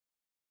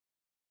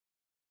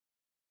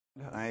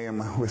I am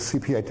with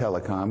CPI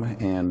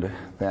Telecom, and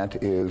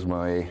that is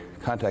my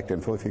contact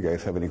info if you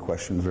guys have any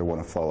questions or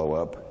want to follow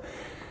up.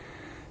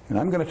 And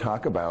I'm going to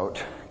talk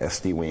about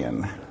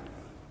SD-WAN.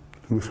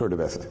 Who's heard of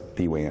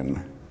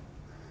SD-WAN?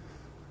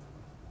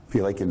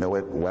 Feel like you know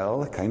it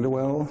well, kind of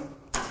well?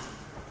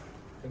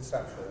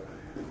 Conceptually.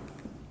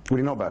 What do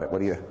you know about it? What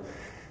do you?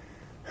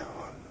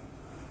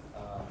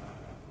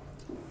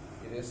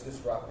 It is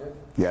disruptive.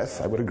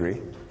 Yes, I would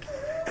agree.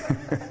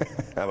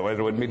 Otherwise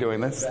I wouldn't be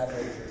doing this. That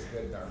nature is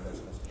good in our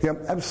business.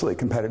 Yep,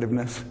 absolutely.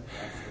 Competitiveness.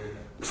 Absolutely.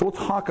 So we'll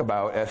talk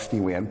about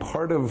SD-WAN.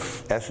 Part of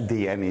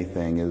SD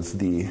anything is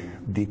the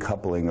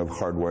decoupling of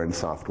hardware and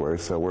software.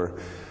 So we're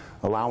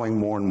allowing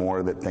more and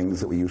more that things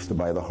that we used to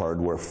buy the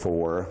hardware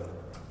for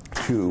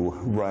to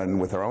run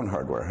with our own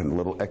hardware. And a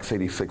little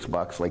x86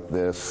 box like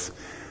this,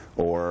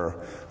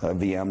 or a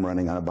VM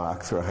running on a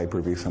box or a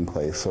Hyper-V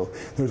someplace. So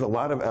there's a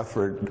lot of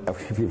effort,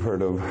 if you've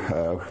heard of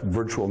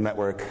virtual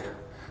network,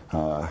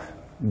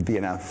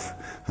 VNF,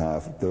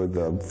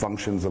 the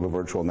functions of a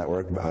virtual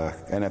network,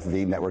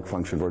 NFV, network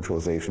function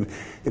virtualization.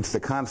 It's the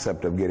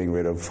concept of getting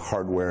rid of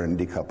hardware and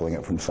decoupling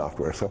it from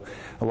software. So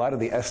a lot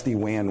of the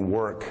SD-WAN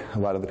work, a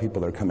lot of the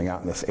people that are coming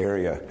out in this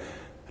area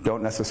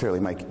don't necessarily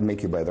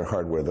make you buy their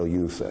hardware. They'll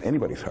use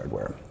anybody's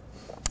hardware.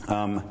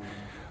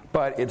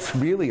 But it's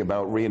really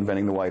about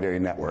reinventing the wide area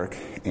network.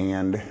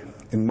 And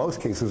in most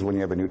cases, when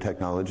you have a new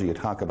technology, you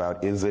talk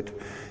about, is it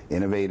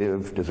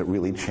innovative? Does it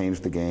really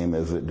change the game?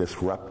 Is it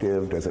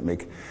disruptive? Does it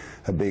make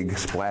a big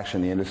splash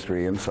in the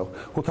industry? And so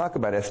we'll talk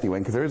about SD-WAN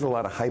because there is a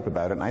lot of hype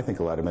about it, and I think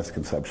a lot of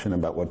misconception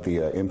about what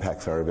the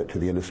impacts are of it to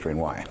the industry and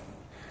why.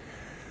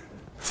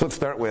 So let's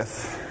start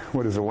with,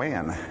 what is a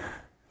WAN?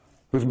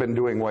 Who's been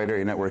doing wide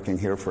area networking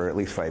here for at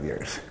least 5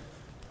 years?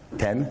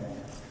 10?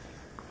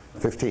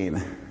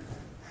 15?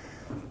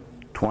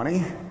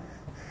 20?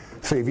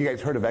 So have you guys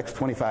heard of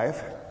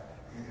X25?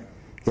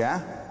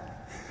 Yeah?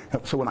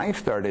 So when I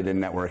started in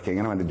networking, and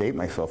I'm going to date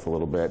myself a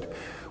little bit,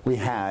 we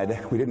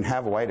didn't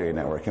have wide area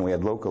networking, we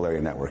had local area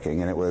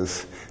networking, and it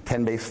was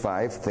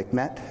 10-base-5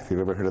 thicknet, if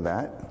you've ever heard of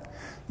that.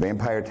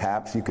 Vampire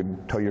taps, you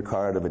could tow your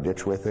car out of a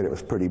ditch with it. It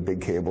was pretty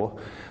big cable.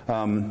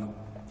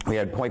 We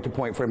had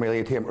point-to-point frame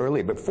relay ATM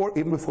early, but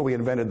even before we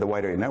invented the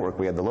wide area network,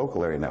 we had the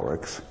local area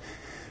networks.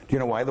 Do you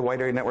know why the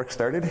wide area network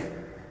started?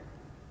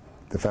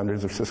 The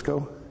founders of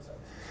Cisco?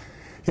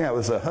 Yeah, it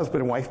was a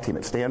husband and wife team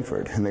at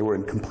Stanford, and they were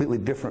in completely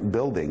different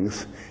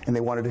buildings, and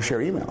they wanted to share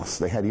emails.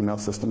 They had email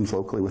systems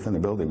locally within the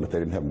building, but they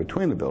didn't have them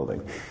between the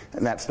building.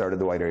 And that started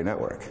the wide area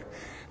network.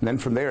 And then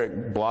from there,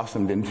 it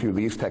blossomed into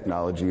these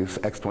technologies,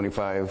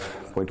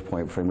 X25,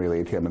 point-to-point frame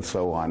relay ATM, and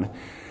so on.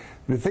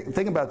 The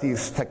thing about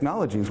these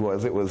technologies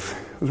was it was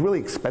really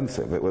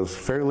expensive. It was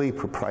fairly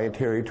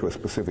proprietary to a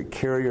specific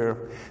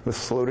carrier. It was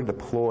slow to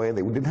deploy.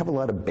 They didn't have a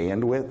lot of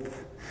bandwidth,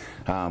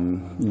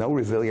 no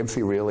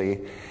resiliency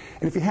really.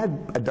 And if you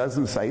had a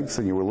dozen sites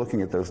and you were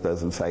looking at those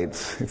dozen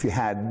sites, if you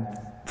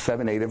had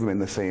 7, 8 of them in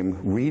the same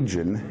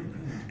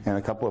region and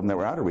a couple of them that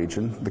were out of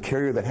region, the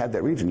carrier that had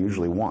that region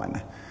usually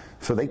won.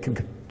 So they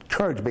could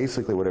charge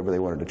basically whatever they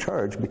wanted to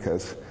charge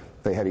because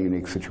they had a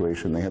unique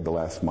situation. They had the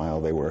last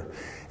mile.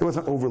 It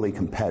wasn't overly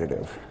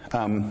competitive.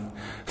 So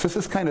this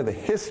is kind of the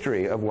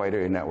history of wide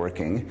area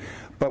networking.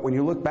 But when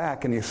you look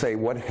back and you say,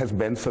 what has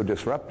been so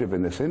disruptive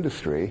in this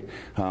industry,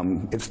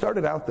 it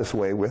started out this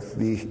way with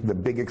the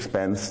big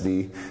expense,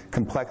 the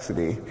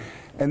complexity,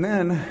 and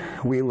then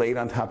we laid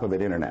on top of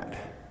it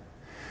internet.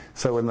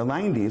 So in the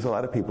 90s, a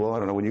lot of people, I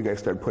don't know when you guys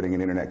started putting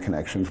in internet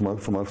connections,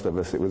 for most of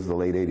us it was the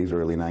late 80s,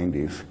 early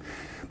 90s.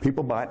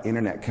 People bought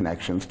internet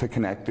connections to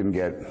connect and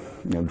get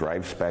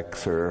drive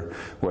specs or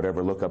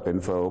whatever, lookup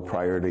info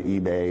prior to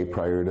eBay,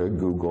 prior to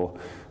Google.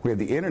 We had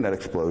the internet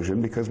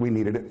explosion because we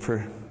needed it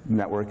for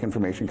network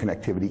information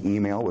connectivity.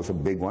 Email was a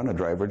big one, a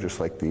driver just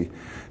like the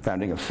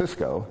founding of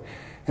Cisco.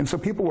 And so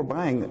people were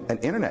buying an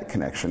internet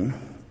connection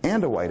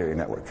and a wide area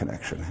network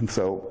connection. And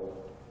so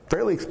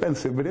fairly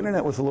expensive, but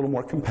internet was a little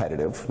more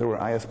competitive. There were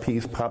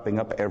ISPs popping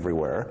up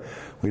everywhere.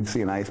 We'd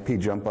see an ISP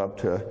jump up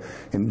to,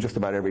 in just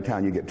about every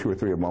town, you get 2 or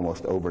 3 of them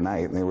almost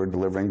overnight, and they were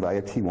delivering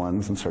via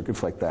T1s and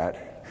circuits like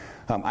that.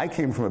 I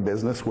came from a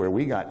business where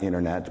we got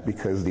internet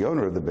because the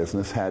owner of the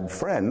business had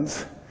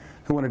friends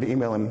who wanted to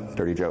email him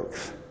dirty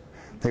jokes.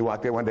 They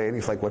walked in one day and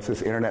he's like, what's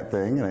this internet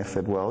thing? And I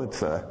said, well,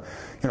 it's a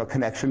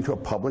connection to a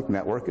public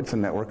network. It's a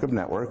network of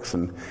networks,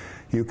 and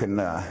you can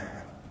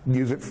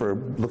use it for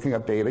looking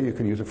up data, you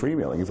can use it for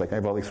emailing. He's like, I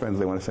have all these friends,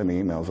 they want to send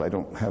me emails. I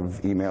don't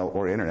have email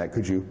or internet.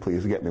 Could you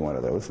please get me one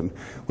of those? And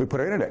we put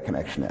our internet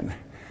connection in.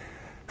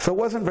 So it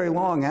wasn't very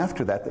long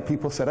after that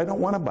people said, I don't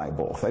want to buy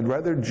both. I'd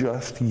rather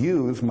just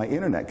use my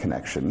internet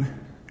connection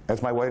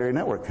as my wide area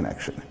network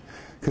connection.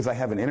 Because I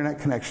have an internet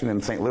connection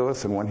in St.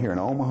 Louis and one here in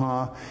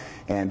Omaha,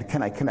 and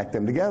can I connect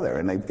them together?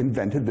 And they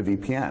invented the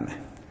VPN. And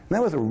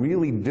that was a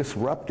really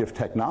disruptive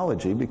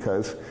technology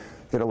because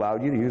it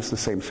allowed you to use the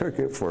same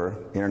circuit for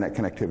internet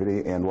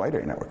connectivity and wide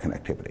area network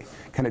connectivity,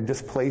 kind of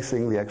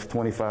displacing the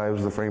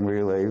X25s, the frame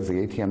relays, the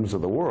ATMs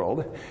of the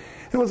world.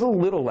 It was a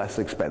little less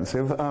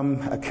expensive.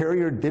 A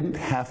carrier you didn't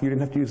have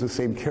to use the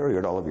same carrier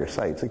at all of your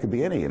sites. It could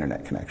be any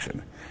internet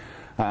connection.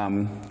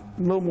 A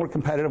little more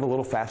competitive, a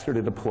little faster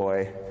to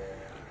deploy.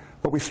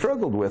 What we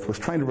struggled with was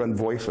trying to run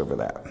voice over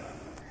that.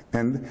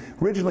 And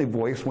originally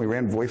voice, when we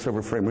ran voice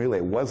over frame relay,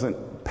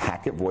 wasn't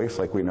packet voice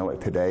like we know it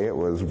today. It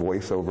was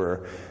voice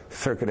over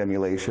circuit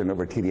emulation,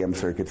 over TDM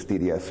circuits,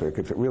 DDS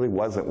circuits. It really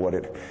wasn't what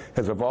it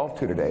has evolved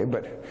to today.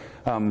 But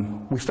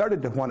we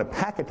started to want to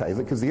packetize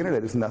it because the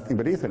internet is nothing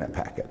but Ethernet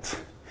packets.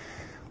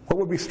 What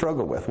would we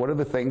struggle with? What are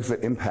the things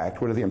that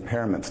impact, what are the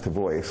impairments to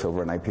voice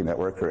over an IP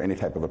network or any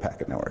type of a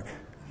packet network?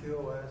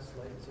 QoS,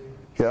 latency.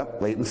 Yeah,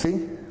 latency.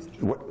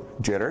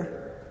 What?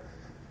 Jitter.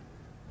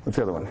 What's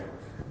the other one?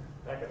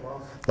 Packet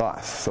loss.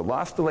 Loss. So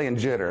loss, delay, and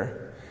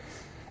jitter.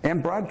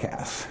 And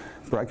broadcast.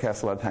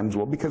 Broadcast a lot of times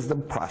will, because the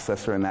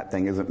processor in that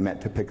thing isn't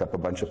meant to pick up a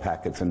bunch of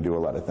packets and do a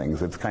lot of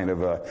things. It's kind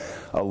of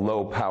a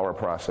low power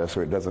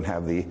processor. It doesn't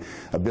have the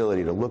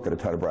ability to look at a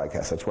ton of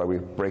broadcasts. That's why we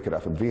break it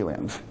off in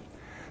VLANs.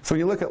 So when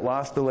you look at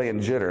loss, delay,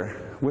 and jitter,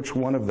 which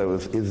one of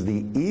those is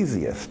the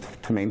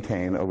easiest to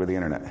maintain over the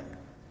internet?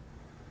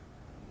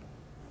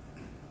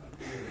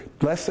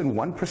 Less than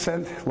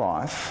 1%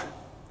 loss,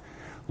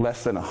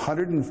 less than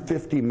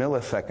 150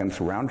 milliseconds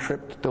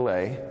round-trip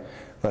delay,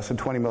 less than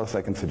 20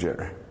 milliseconds of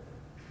jitter.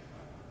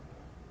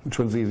 Which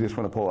one's the easiest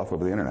one to pull off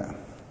over the internet?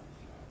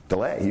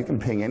 Delay. You can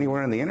ping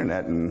anywhere on the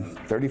internet in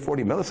 30,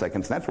 40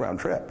 milliseconds, that's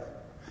round-trip,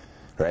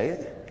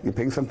 right? You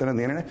ping something on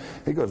the internet,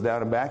 it goes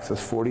down and back,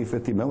 says 40,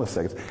 50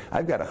 milliseconds.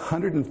 I've got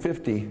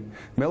 150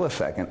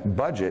 millisecond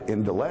budget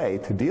in delay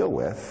to deal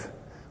with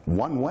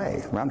one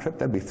way. Round trip,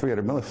 that'd be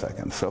 300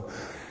 milliseconds. So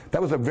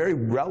that was a very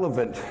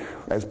relevant,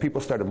 as people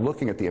started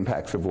looking at the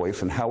impacts of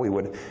voice and how we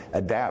would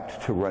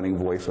adapt to running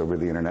voice over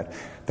the internet.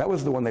 That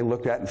was the one they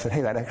looked at and said, hey,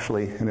 that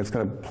actually, and it's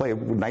going to play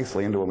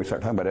nicely into when we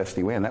start talking about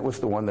SD-WAN, that was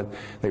the one that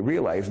they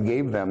realized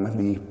gave them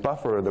the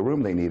buffer or the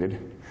room they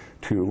needed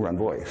to run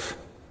voice.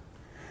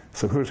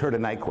 So who's heard of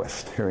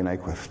Nyquist? Harry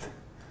Nyquist?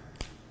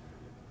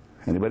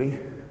 Anybody?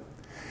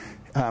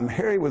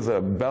 Harry was a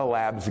Bell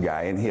Labs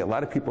guy, and a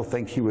lot of people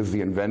think he was the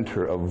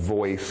inventor of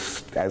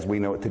voice as we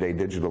know it today,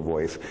 digital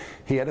voice.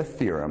 He had a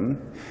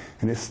theorem,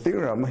 and his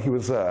theorem, he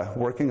was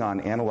working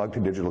on analog to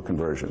digital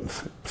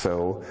conversions.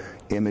 So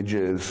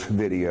images,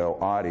 video,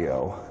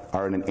 audio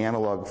are in an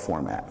analog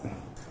format.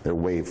 They're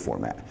wave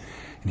format.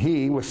 And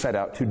he was set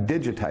out to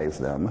digitize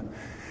them.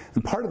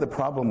 And part of the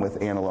problem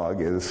with analog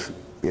is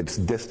its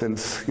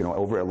distance,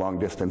 over a long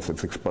distance,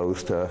 it's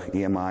exposed to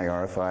EMI,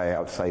 RFI,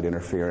 outside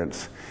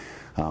interference.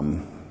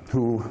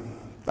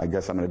 I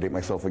guess I'm going to date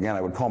myself again,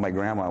 I would call my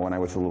grandma when I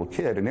was a little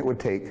kid, and it would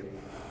take,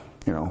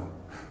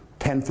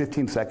 10,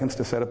 15 seconds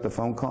to set up the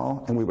phone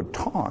call, and we would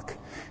talk,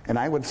 and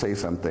I would say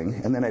something,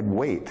 and then I'd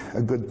wait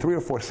a good 3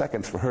 or 4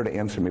 seconds for her to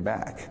answer me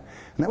back.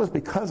 And that was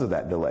because of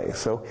that delay.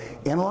 So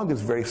analog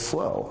is very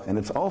slow, and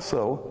it's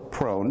also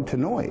prone to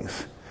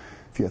noise.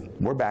 If you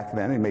were back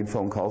then and made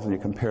phone calls and you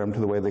compare them to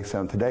the way they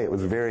sound today, it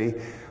was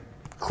very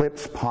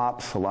clips,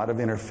 pops, a lot of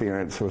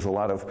interference. There was a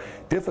lot of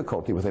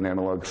difficulty with an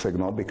analog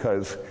signal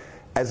because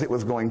as it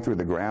was going through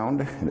the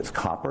ground, and it's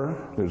copper,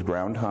 there's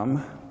ground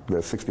hum,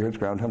 the 60 hertz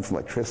ground hum from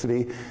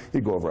electricity.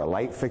 You'd go over a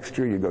light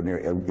fixture, you'd go near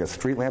a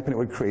street lamp, and it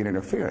would create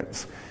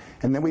interference.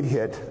 And then we'd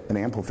hit an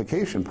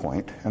amplification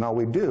point, and all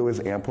we'd do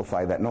is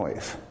amplify that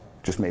noise.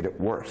 Just made it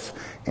worse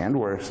and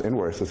worse and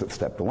worse as it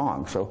stepped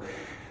along. So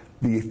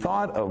the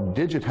thought of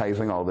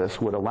digitizing all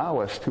this would allow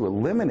us to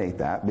eliminate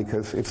that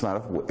because it's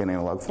not an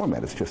analog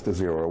format, it's just a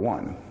 0 or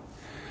 1.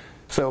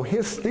 So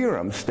his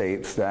theorem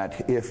states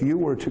that if you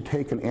were to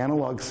take an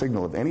analog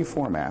signal of any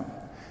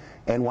format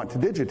and want to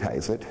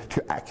digitize it,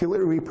 to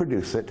accurately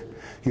reproduce it,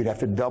 you'd have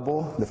to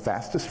double the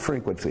fastest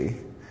frequency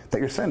that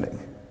you're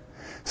sending.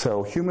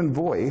 So human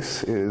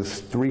voice is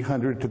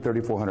 300 to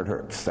 3400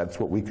 hertz. That's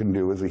what we can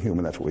do as a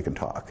human, that's what we can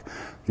talk.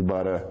 You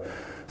bought a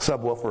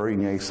subwoofer,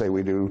 and you say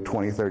we do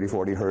 20, 30,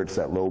 40 hertz,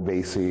 that low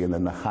bassy, and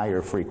then the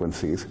higher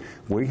frequencies,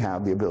 we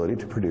have the ability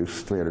to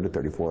produce 300 to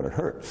 3400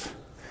 hertz.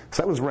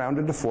 So that was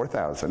rounded to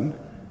 4,000,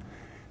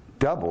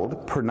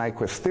 doubled per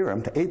Nyquist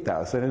theorem to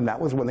 8,000, and that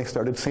was when they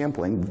started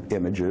sampling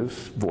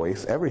images,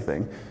 voice,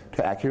 everything,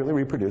 to accurately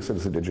reproduce it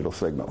as a digital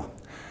signal.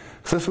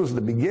 So this was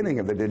the beginning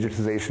of the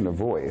digitization of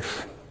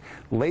voice.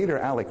 Later,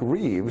 Alec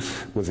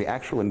Reeves was the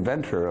actual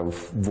inventor of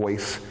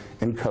voice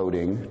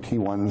encoding,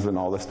 T1s and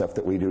all the stuff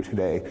that we do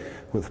today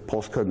with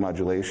pulse code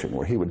modulation,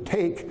 where he would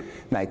take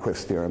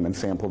Nyquist's theorem and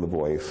sample the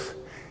voice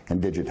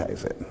and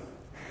digitize it.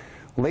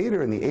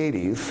 Later in the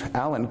 80s,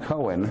 Alan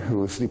Cohen,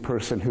 who is the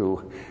person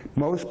who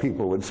most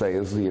people would say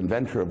is the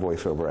inventor of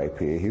voice over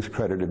IP, he's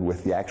credited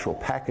with the actual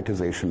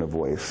packetization of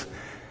voice.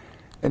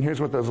 And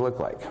here's what those look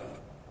like.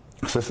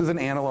 So this is an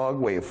analog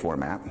wave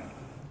format.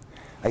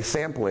 I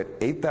sample it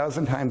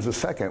 8,000 times a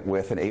second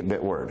with an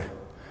 8-bit word.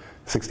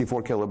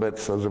 64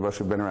 kilobits, those of us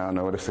who've been around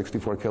know what a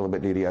 64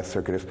 kilobit DDS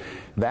circuit is.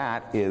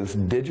 That is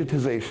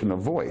digitization of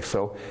voice.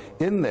 So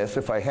in this,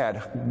 if I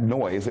had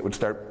noise, it would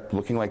start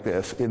looking like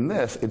this. In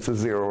this, it's a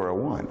 0 or a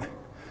 1.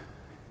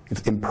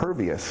 It's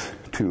impervious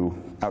to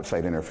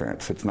outside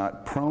interference. It's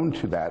not prone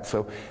to that.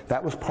 So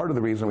that was part of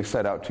the reason we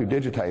set out to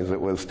digitize it,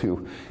 was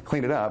to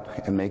clean it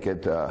up and make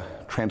it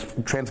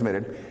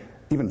transmitted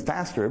even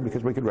faster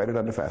because we could write it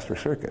onto faster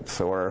circuits.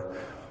 So our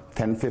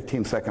 10,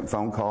 15-second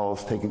phone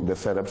calls, taking the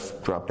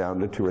setups dropped down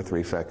to 2 or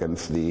 3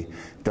 seconds. The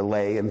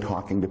delay in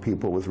talking to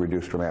people was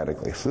reduced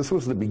dramatically. So this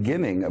was the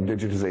beginning of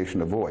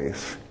digitization of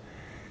voice.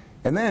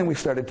 And then we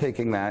started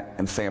taking that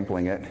and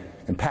sampling it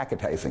and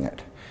packetizing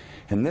it.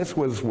 And this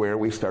was where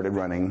we started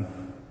running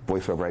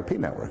voice over IP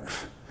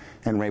networks.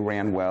 And they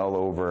ran well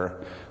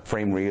over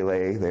frame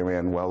relay, they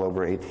ran well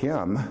over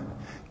ATM,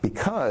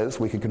 because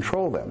we could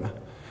control them.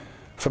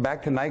 So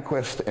back to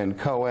Nyquist and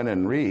Cohen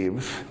and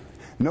Reeves,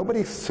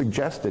 nobody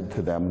suggested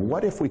to them,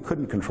 what if we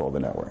couldn't control the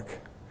network?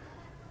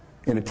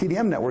 In a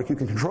TDM network, you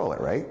can control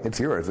it, right? It's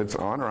yours. It's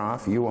on or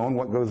off. You own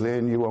what goes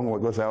in. You own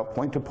what goes out,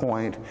 point to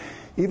point.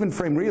 Even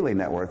frame relay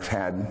networks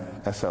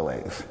had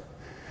SLAs.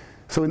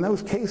 So in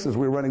those cases,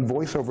 we were running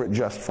voice over it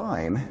just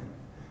fine.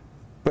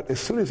 But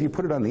as soon as you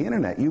put it on the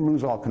internet, you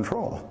lose all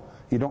control.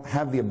 You don't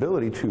have the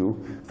ability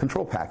to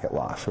control packet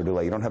loss or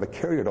delay. You don't have a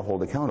carrier to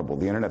hold accountable,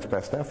 the internet's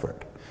best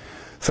effort.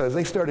 So as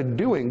they started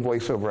doing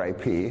voice over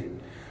IP,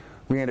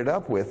 we ended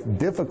up with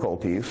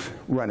difficulties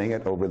running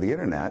it over the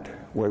internet,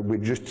 where we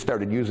just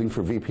started using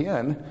for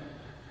VPN,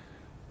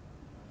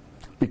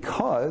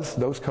 because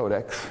those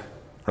codecs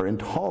are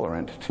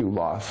intolerant to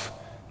loss,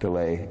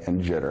 delay,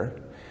 and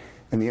jitter,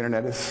 and the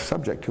internet is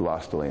subject to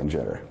loss, delay, and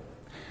jitter.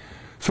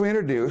 So we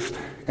introduced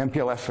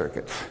MPLS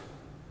circuits.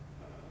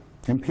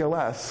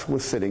 MPLS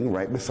was sitting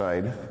right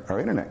beside our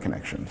internet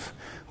connections.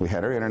 We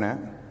had our internet,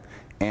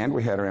 and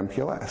we had our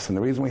MPLS. And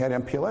the reason we had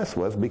MPLS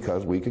was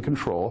because we could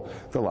control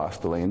the loss,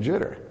 delay, and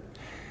jitter.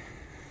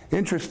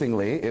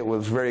 Interestingly, it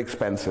was very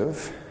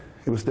expensive.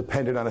 It was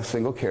dependent on a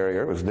single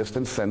carrier. It was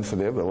distance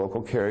sensitive. The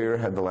local carrier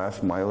had the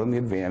last mile and the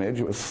advantage.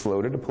 It was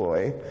slow to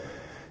deploy,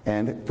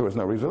 and there was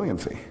no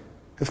resiliency.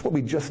 That's what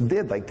we just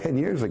did like 10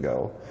 years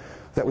ago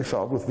that we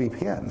solved with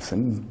VPNs,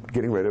 and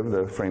getting rid of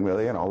the frame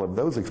relay and all of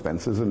those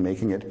expenses and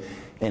making it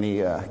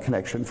any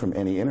connection from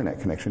any internet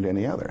connection to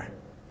any other.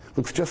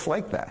 Looks just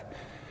like that.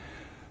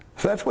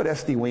 So that's what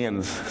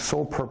SD-WAN's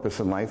sole purpose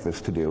in life is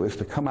to do, is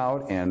to come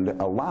out and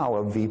allow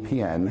a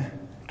VPN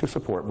to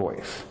support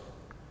voice.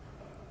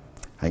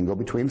 I can go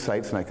between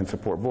sites and I can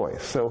support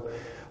voice. So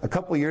a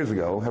couple of years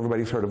ago,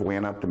 everybody's heard of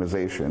WAN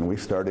optimization. We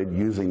started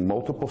using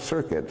multiple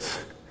circuits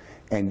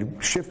and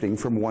shifting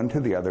from one to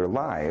the other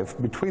live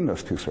between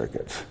those two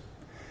circuits.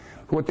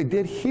 But what they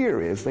did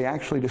here is they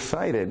actually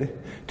decided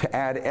to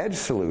add edge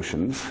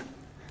solutions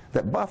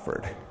that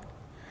buffered.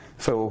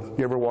 So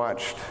you ever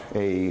watched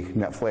a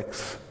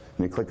Netflix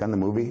and you click on the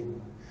movie,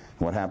 and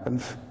what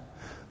happens?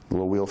 The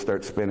little wheel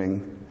starts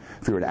spinning.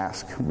 If you were to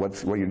ask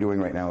what you're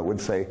doing right now, it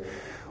would say,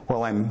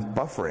 well, I'm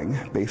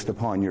buffering based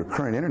upon your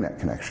current internet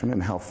connection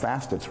and how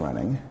fast it's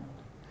running.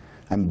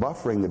 I'm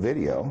buffering the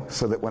video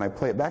so that when I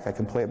play it back, I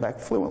can play it back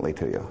fluently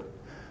to you.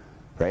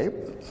 Right?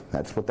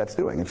 That's what that's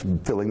doing. It's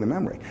filling the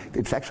memory.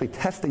 It's actually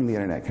testing the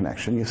internet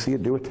connection. You see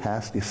it do a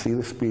test. You see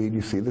the speed.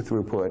 You see the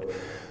throughput.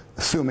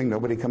 Assuming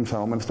nobody comes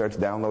home and starts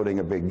downloading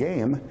a big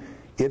game,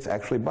 it's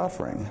actually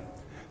buffering.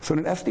 So in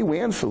an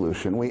SD-WAN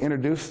solution, we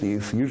introduce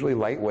these usually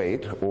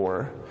lightweight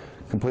or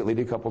completely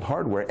decoupled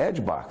hardware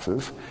edge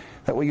boxes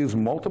that will use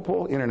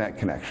multiple internet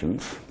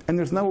connections. And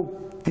there's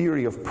no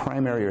theory of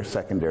primary or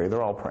secondary.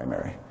 They're all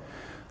primary.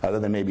 Other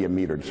than maybe a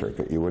metered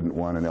circuit. You wouldn't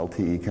want an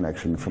LTE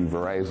connection from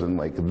Verizon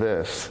like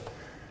this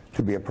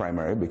to be a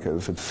primary,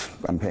 because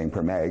I'm paying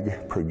per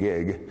meg, per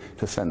gig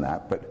to send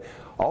that. But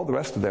all the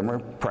rest of them are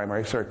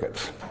primary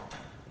circuits.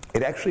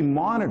 It actually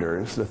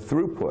monitors the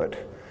throughput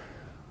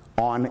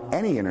on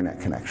any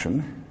internet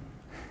connection,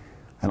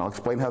 and I'll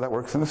explain how that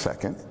works in a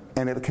second.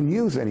 And it can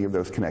use any of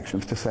those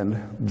connections to send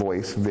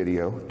voice,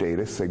 video,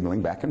 data,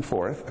 signaling back and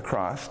forth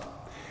across.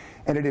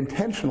 And it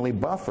intentionally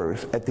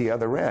buffers at the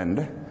other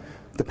end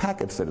the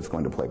packets that it's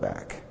going to play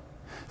back.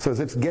 So as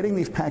it's getting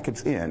these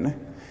packets in,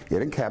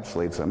 it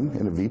encapsulates them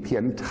in a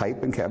VPN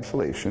type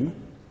encapsulation.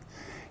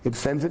 It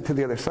sends it to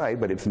the other side,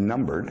 but it's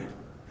numbered.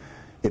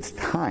 It's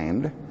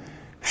timed,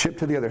 shipped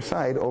to the other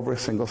side over a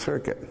single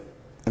circuit.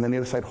 And then the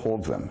other side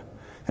holds them.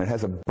 And it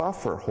has a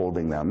buffer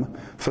holding them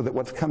so that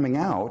what's coming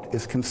out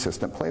is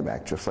consistent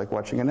playback, just like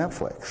watching a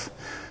Netflix.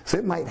 So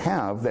it might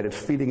have that it's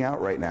feeding out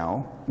right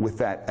now with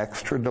that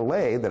extra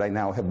delay that I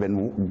now have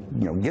been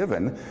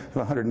given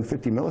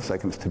 150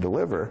 milliseconds to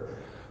deliver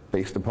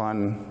based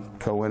upon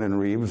Cohen and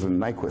Reeves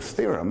and Nyquist's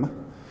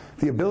theorem,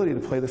 the ability to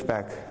play this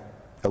back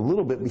a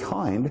little bit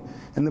behind,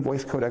 and the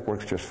voice codec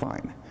works just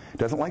fine. It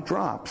doesn't like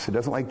drops, it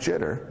doesn't like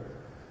jitter,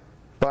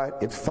 but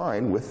it's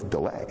fine with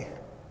delay.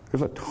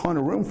 There's a ton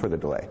of room for the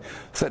delay.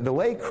 So that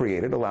delay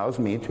created allows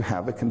me to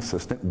have a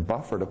consistent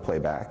buffer to play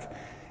back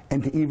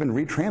and to even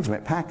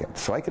retransmit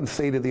packets. So I can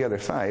say to the other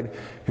side,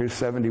 here's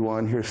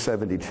 71, here's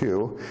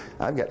 72.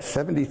 I've got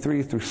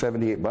 73 through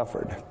 78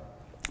 buffered.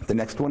 The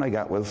next one I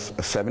got was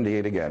a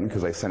 78 again,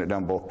 because I sent it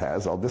down both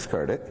paths. I'll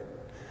discard it.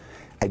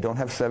 I don't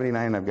have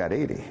 79, I've got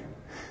 80. And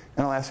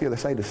I'll ask the other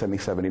side to send me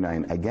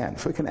 79 again.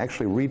 So it can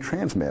actually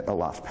retransmit a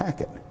lost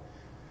packet.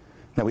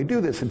 Now we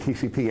do this in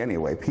TCP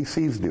anyway.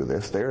 PCs do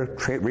this. They're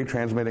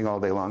retransmitting all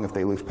day long. If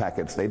they lose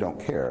packets, they don't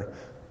care.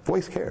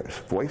 Voice cares.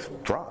 Voice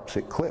drops,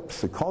 it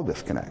clips, the call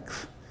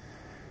disconnects.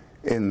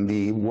 In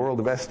the world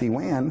of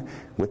SD-WAN,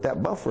 with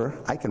that buffer,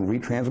 I can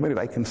retransmit it,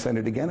 I can send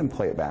it again and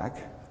play it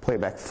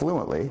back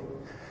fluently,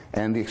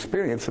 and the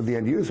experience of the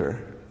end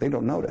user, they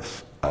don't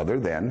notice, other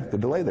than the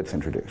delay that's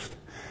introduced.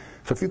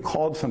 So if you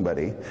called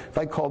somebody, if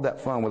I called that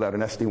phone without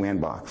an SD-WAN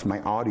box,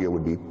 my audio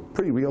would be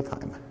pretty real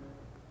time.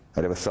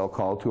 I'd have a cell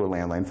call to a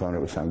landline phone, it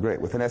would sound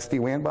great. With an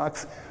SD-WAN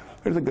box,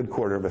 there's a good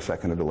quarter of a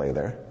second of delay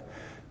there.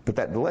 But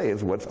that delay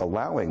is what's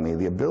allowing me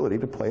the ability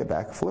to play it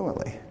back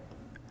fluently.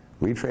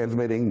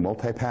 Retransmitting,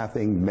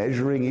 multipathing,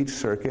 measuring each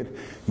circuit,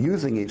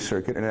 using each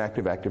circuit in an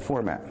active-active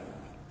format.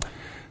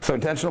 So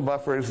intentional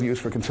buffers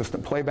used for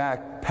consistent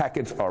playback.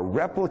 Packets are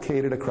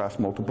replicated across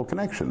multiple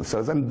connections. So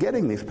as I'm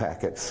getting these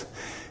packets,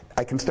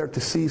 I can start to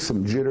see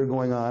some jitter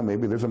going on,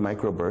 maybe there's a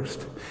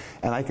microburst,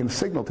 and I can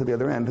signal to the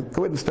other end,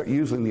 go ahead and start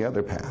using the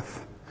other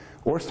path,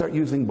 or start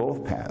using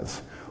both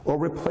paths, or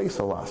replace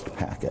a lost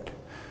packet.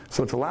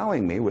 So it's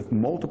allowing me, with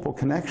multiple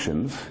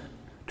connections,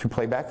 to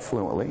play back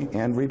fluently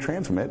and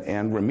retransmit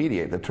and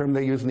remediate. The term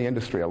they use in the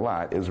industry a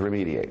lot is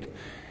remediate,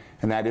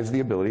 and that is the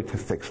ability to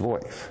fix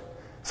voice.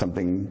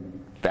 Something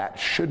that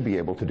should be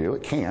able to do,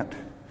 it can't.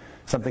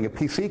 Something a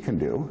PC can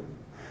do,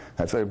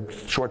 that's a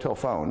Shoretel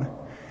phone.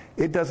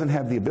 It doesn't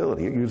have the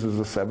ability. It uses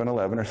a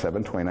 711 or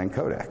 729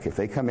 codec. If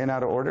they come in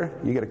out of order,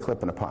 you get a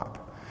clip and a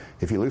pop.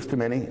 If you lose too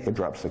many, it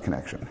drops the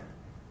connection.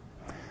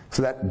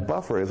 So that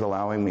buffer is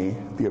allowing me,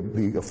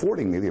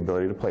 affording me the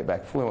ability to play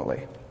back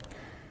fluently.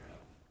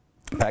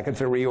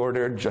 Packets are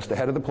reordered just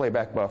ahead of the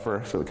playback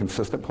buffer, so the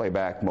consistent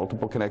playback,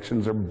 multiple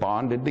connections are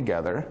bonded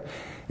together.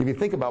 If you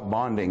think about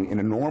bonding in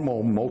a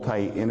normal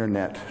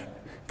multi-internet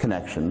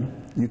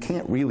connection, you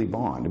can't really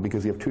bond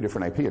because you have two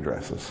different IP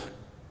addresses,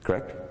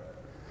 correct?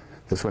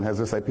 This one has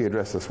this IP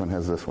address, this one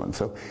has this one.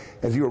 So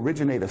as you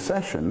originate a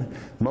session,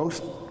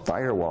 most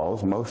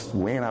firewalls, most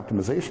WAN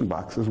optimization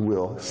boxes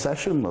will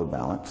session load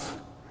balance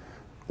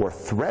or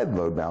thread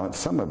load balance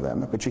some of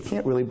them, but you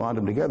can't really bond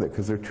them together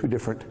because they're two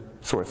different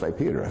source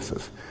IP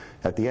addresses.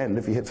 At the end,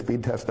 if you hit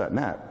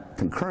speedtest.net,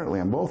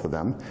 concurrently on both of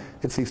them,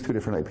 it sees two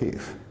different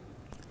IPs.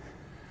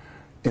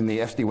 In the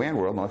SD-WAN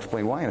world, and I'll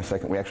explain why in a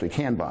second, we actually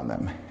can bond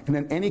them. And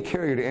then any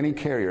carrier to any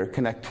carrier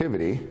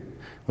connectivity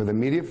with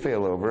immediate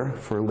failover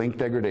for link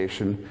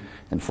degradation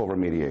and full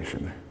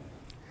remediation.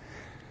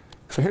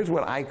 So here's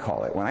what I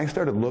call it. When I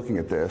started looking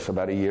at this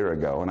about a year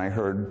ago, and I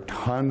heard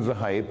tons of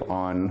hype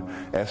on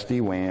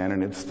SD-WAN,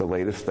 and it's the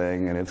latest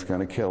thing, and it's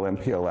going to kill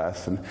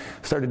MPLS, and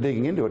started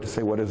digging into it to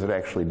say, what is it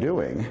actually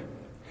doing?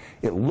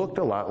 It looked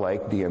a lot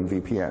like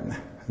DMVPN.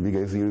 Have you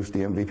guys used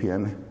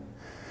DMVPN?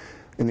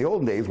 In the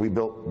old days, we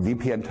built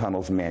VPN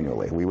tunnels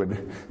manually. We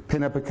would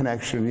pin up a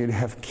connection, you'd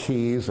have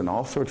keys and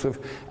all sorts of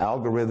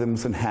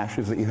algorithms and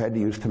hashes that you had to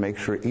use to make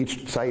sure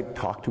each site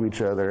talked to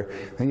each other.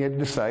 Then you had to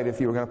decide if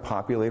you were going to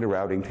populate a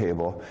routing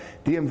table.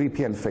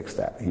 DMVPN fixed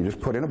that. You just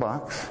put in a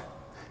box,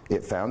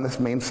 it found this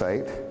main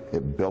site,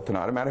 it built an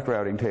automatic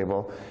routing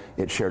table,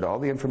 it shared all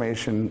the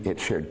information, it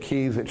shared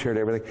keys, it shared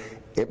everything.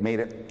 It made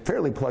it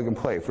fairly plug and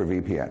play for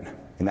VPN.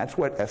 And that's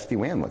what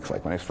SD-WAN looks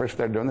like. When I first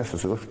started doing this,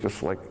 it looks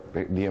just like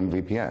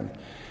DMVPN.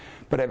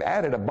 But I've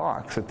added a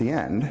box at the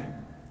end,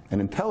 an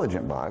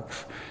intelligent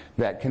box,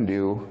 that can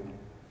do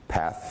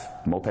path,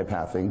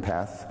 multipathing,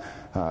 path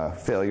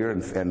failure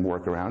and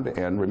workaround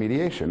and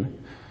remediation,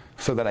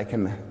 so that I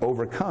can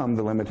overcome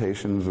the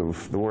limitations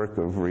of the work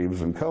of Reeves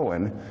and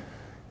Cohen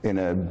in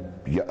a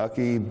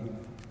yucky,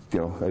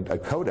 a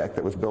codec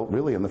that was built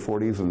really in the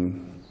 40s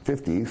and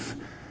 50s,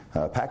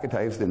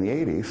 packetized in the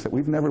 80s, that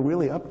we've never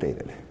really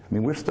updated. I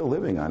mean, we're still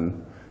living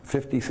on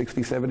 50,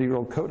 60,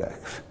 70-year-old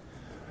codecs.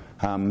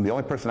 The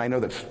only person I know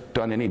that's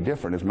done any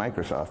different is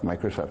Microsoft.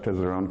 Microsoft has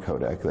their own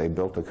codec. They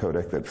built a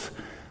codec that's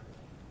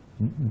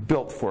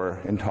built for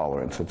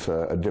intolerance. It's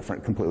a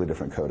different, completely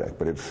different codec,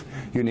 but it's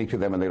unique to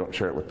them and they don't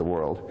share it with the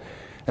world.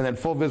 And then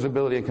full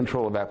visibility and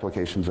control of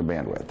applications and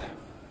bandwidth.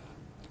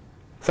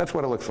 So that's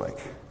what it looks like.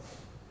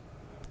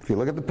 If you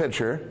look at the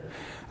picture,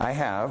 I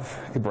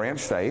have a branch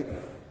site,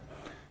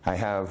 I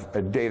have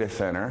a data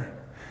center,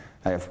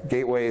 I have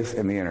gateways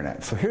and the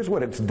internet. So here's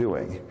what it's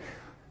doing.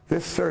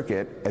 This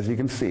circuit, as you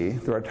can see,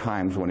 there are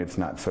times when it's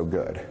not so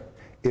good.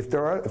 If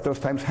those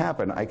times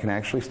happen, I can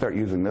actually start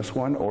using this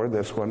one or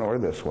this one or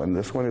this one.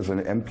 This one is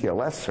an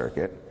MPLS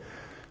circuit.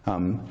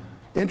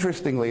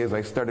 Interestingly, as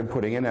I started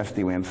putting in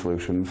SD-WAN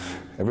solutions,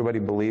 everybody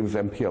believes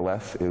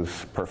MPLS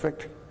is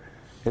perfect.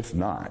 It's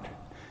not.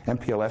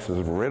 MPLS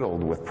is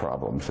riddled with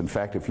problems. In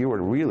fact, if you were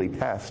to really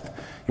test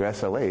your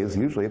SLAs,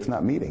 usually it's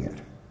not meeting it.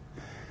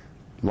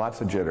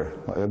 Lots of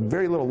jitter.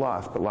 Very little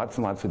loss, but lots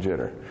and lots of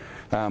jitter,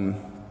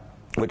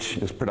 which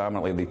is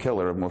predominantly the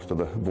killer of most of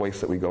the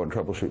voice that we go and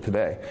troubleshoot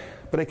today.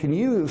 But I can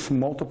use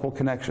multiple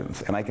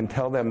connections, and I can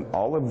tell them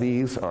all of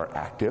these are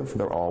active.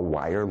 They're all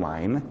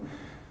wireline.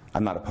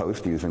 I'm not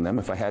opposed to using them.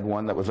 If I had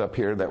one that was up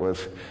here that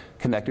was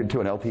connected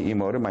to an LTE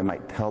modem, I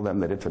might tell them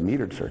that it's a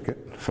metered circuit,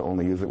 so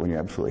only use it when you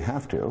absolutely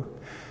have to.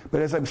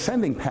 But as I'm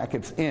sending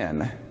packets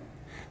in,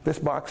 this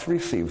box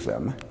receives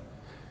them.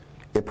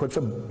 It puts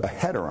a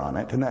header on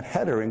it, and that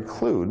header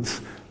includes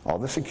all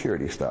the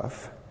security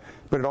stuff,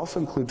 but it also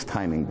includes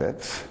timing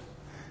bits.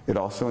 It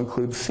also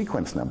includes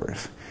sequence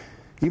numbers.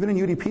 Even in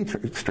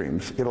UDP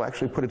streams, it'll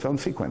actually put its own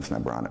sequence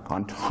number on it,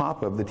 on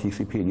top of the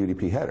TCP and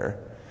UDP header,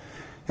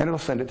 and it'll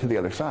send it to the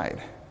other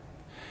side.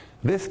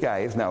 This guy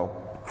is now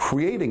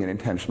creating an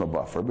intentional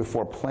buffer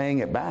before playing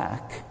it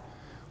back,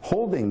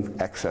 holding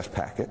excess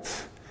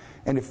packets,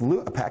 and if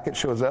a packet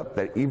shows up,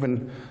 that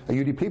even a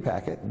UDP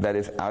packet that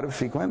is out of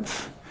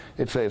sequence,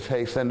 it says,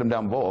 hey, send them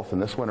down both,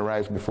 and this one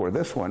arrives before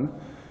this one,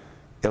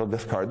 it'll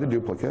discard the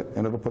duplicate,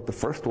 and it'll put the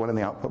first one in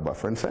the output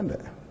buffer and send it.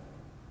 Does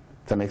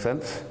that make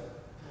sense?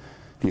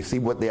 Do you see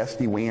what the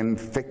SD-WAN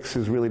fix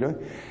is really doing?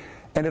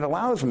 And it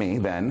allows me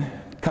then,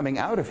 coming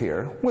out of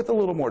here, with a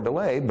little more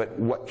delay, but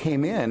what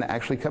came in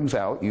actually comes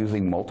out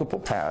using multiple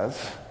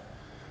paths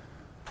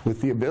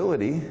with the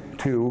ability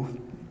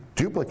to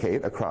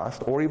duplicate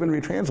across or even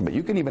retransmit.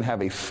 You can even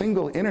have a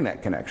single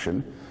internet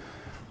connection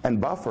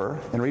and buffer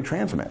and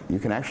retransmit. You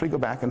can actually go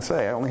back and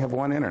say, I only have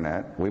one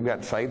internet. We've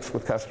got sites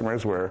with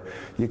customers where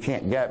you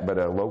can't get but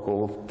a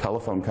local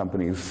telephone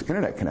company's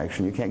internet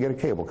connection. You can't get a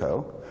cable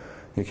co.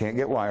 You can't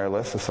get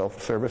wireless. The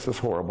self-service is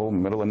horrible.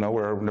 Middle of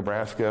nowhere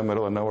Nebraska,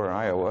 middle of nowhere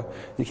Iowa.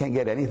 You can't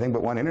get anything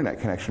but one internet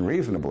connection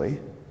reasonably.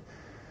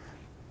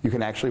 You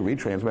can actually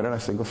retransmit on a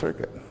single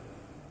circuit.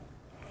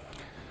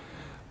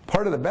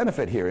 Part of the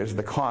benefit here is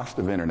the cost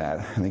of internet.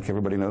 I think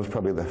everybody knows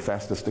probably the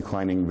fastest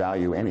declining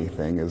value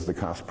anything is the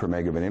cost per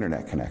meg of an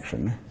internet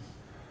connection.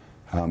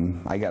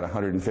 I got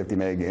 150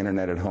 meg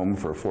internet at home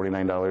for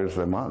 $49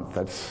 a month.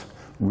 That's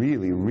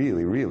really,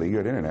 really, really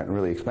good internet and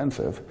really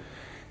expensive.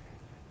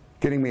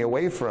 Getting me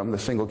away from the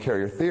single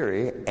carrier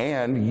theory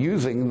and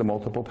using the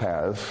multiple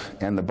paths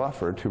and the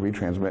buffer to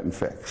retransmit and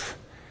fix.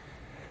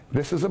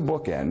 This is a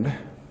bookend,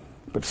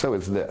 but so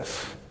is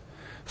this.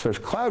 So there's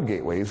cloud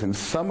gateways in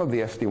some of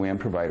the SD-WAN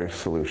provider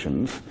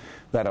solutions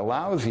that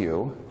allows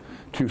you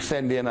to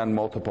send in on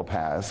multiple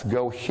paths,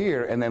 go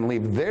here, and then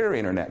leave their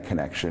internet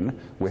connection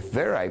with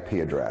their IP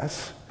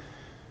address,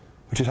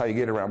 which is how you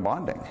get around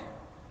bonding.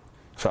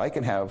 So I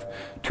can have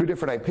two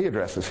different IP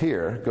addresses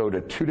here, go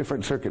to two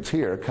different circuits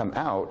here, come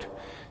out,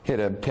 hit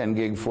a 10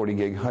 gig, 40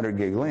 gig, 100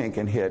 gig link,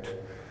 and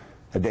hit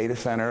a data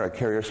center, a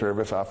carrier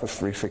service, Office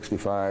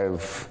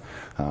 365,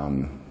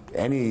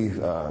 any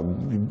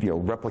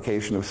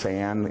replication of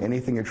SAN,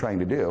 anything you're trying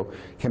to do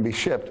can be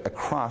shipped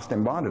across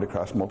and bonded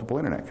across multiple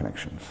internet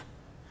connections.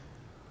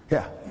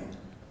 Yeah?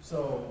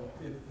 So,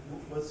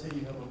 let's say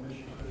you have a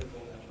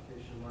mission-critical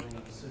application running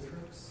on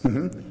Citrix,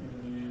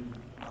 can you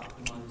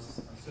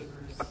optimize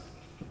Citrix?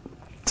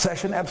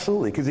 Session,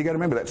 absolutely, because you got to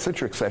remember that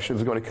Citrix session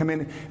is going to come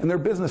in, and their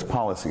business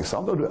policy. So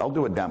I'll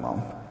do a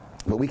demo,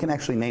 but we can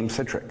actually name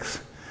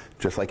Citrix.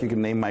 Just like you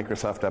can name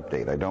Microsoft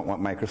Update. I don't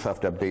want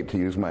Microsoft Update to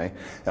use my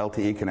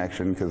LTE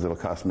connection because it'll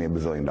cost me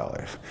 $1 billion.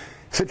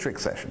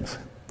 Citrix sessions,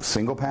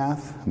 single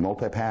path,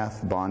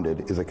 multi-path,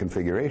 bonded is a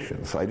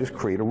configuration. So I just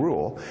create a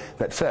rule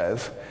that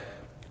says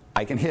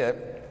I can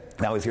hit,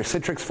 now is your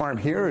Citrix farm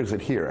here or is it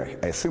here?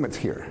 I assume it's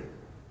here.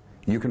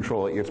 You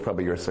control it, it's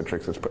probably your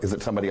Citrix. Is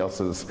it somebody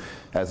else's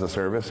as a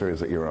service or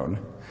is it your own?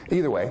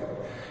 Either way.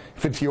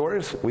 If it's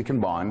yours, we can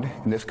bond,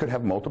 and this could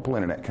have multiple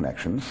internet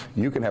connections.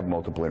 You can have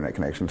multiple internet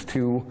connections,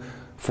 two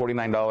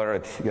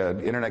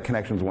 $49 internet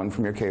connections, one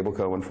from your cable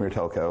co, one from your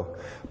telco,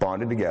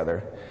 bonded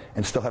together,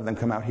 and still have them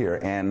come out here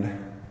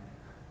and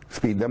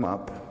speed them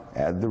up,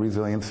 add the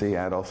resiliency,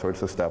 add all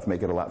sorts of stuff,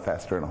 make it a lot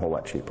faster and a whole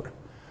lot cheaper,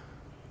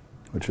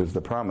 which is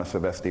the promise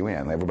of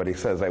SD-WAN. Everybody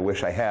says, I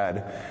wish I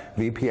had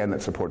VPN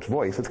that supports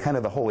voice. It's kind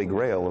of the holy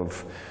grail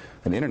of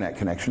an internet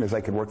connection is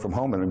I could work from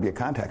home and be a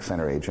contact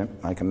center agent.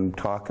 I can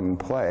talk and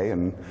play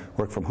and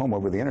work from home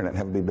over the internet and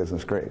have it be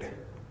business grade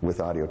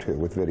with audio too,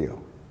 with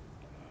video.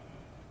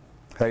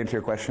 Did that answer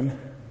your question?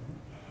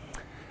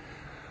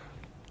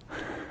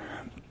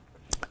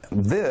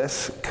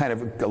 This, kind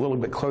of a little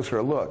bit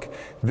closer look,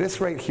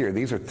 this right here,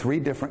 these are three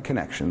different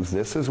connections.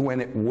 This is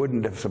when it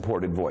wouldn't have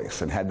supported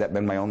voice, and had that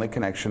been my only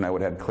connection, I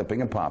would have had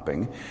clipping and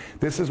popping.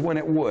 This is when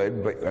it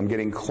would, but I'm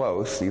getting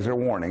close. These are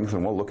warnings,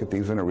 and we'll look at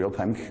these in a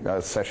real-time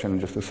session in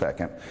just a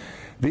second.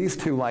 These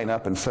two line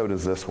up, and so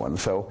does this one.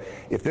 So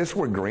if this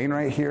were green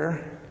right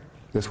here,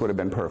 this would have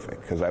been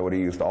perfect, because I would have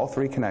used all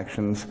three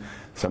connections.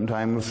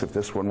 Sometimes if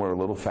this one were a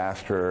little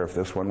faster, if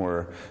this one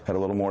had a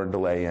little more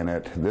delay in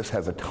it, this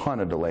has a ton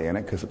of delay in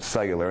it because it's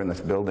cellular, and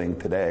this building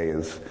today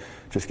is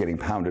just getting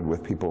pounded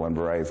with people on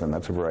Verizon.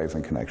 That's a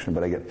Verizon connection,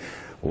 but I get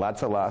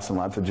lots of loss and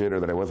lots of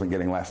jitter that I wasn't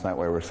getting last night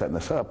while we were setting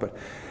this up. But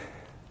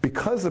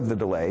because of the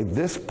delay,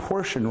 this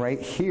portion right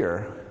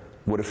here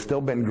would have still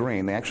been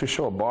green. They actually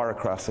show a bar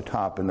across the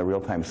top in the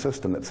real-time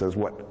system that says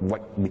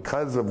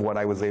because of what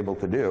I was able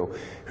to do,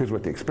 here's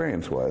what the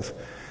experience was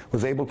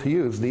able to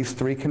use these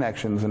three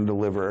connections and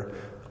deliver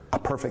a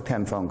perfect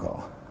 10 phone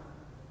call.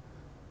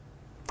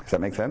 Does that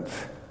make sense?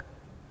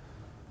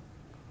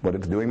 What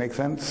it's doing makes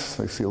sense?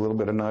 I see a little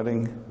bit of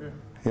nodding.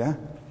 Yeah?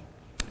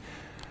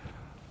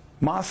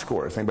 MOS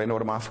scores. Anybody know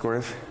what a MOS score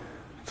is?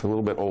 It's a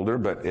little bit older,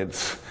 but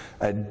it's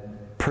a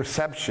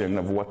perception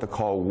of what the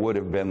call would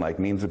have been like,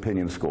 means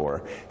opinion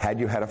score, had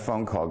you had a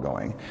phone call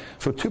going.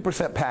 So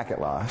 2%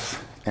 packet loss,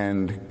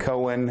 and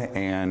Cohen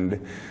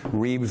and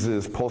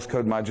Reeves's pulse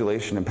code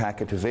modulation and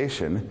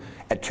packetization,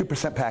 at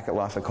 2% packet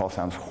loss, a call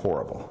sounds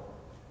horrible.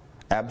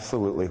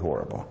 Absolutely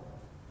horrible.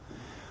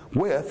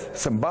 With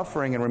some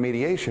buffering and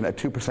remediation, at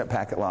 2%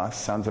 packet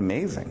loss sounds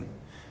amazing.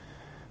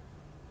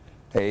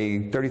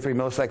 A 33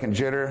 millisecond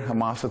jitter, a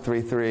MASA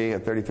 3.3, a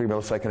 33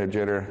 millisecond of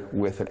jitter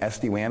with an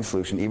SD-WAN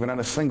solution, even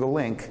on a single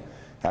link,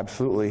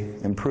 absolutely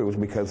improves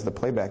because the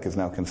playback is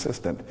now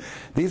consistent.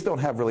 These don't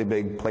have really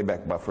big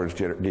playback buffers,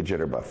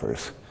 de-jitter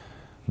buffers.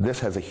 This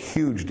has a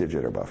huge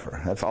de-jitter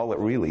buffer. That's all it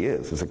really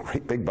is a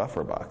great big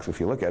buffer box. If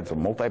you look at it, it's a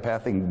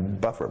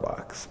multipathing buffer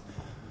box.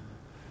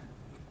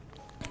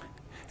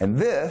 And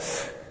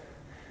this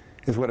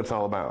is what it's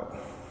all about.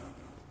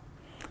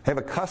 I have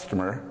a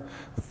customer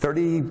with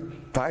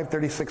 35,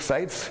 36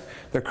 sites.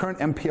 Their current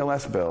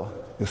MPLS bill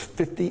is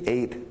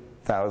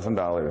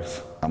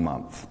 $58,000 a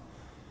month. Do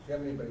you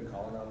have anybody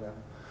calling on them?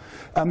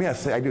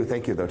 Yes, I do.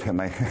 Thank you, though, Tim.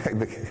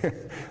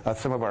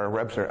 Some of our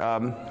reps are.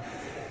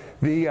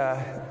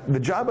 The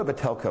job of a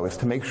telco is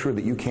to make sure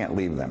that you can't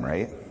leave them,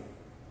 right?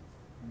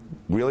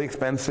 Really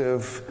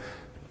expensive,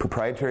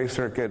 proprietary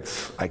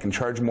circuits. I can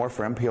charge more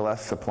for MPLS,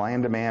 supply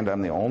and demand.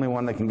 I'm the only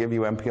one that can give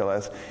you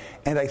MPLS.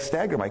 And I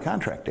stagger my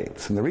contract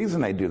dates. And the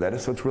reason I do that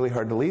is so it's really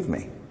hard to leave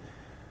me.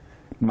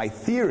 My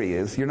theory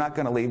is you're not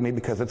going to leave me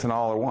because it's an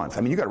all or once.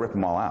 I mean, you got to rip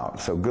them all out.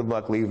 So good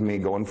luck leaving me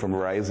going from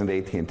Verizon to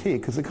AT&T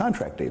because the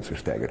contract dates are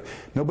staggered.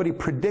 Nobody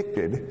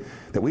predicted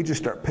that we just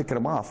start picking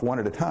them off one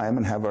at a time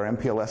and have our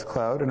MPLS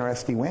cloud and our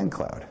SD-WAN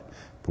cloud.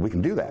 But we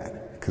can do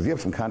that because you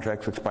have some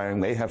contracts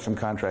expiring. They have some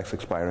contracts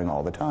expiring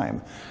all the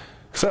time.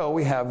 So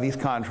we have these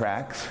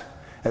contracts.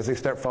 As they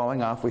start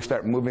falling off, we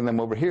start moving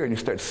them over here, and you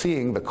start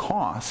seeing the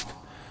cost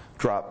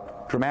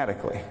drop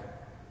dramatically.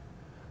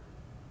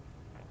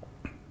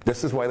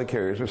 This is why the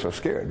carriers are so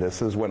scared.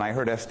 This is when I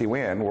heard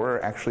SD-WAN, we're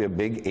actually a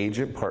big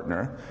agent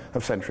partner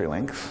of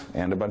CenturyLink's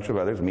and a bunch of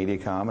others,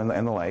 Mediacom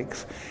and the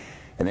likes.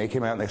 And they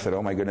came out and they said,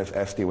 oh my goodness,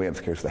 SD-WAN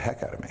scares the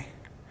heck out of me.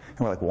 And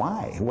we're like,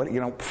 why? What,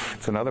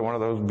 it's another one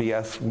of those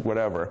BS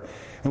whatever.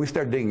 And we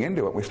started digging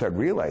into it. And we started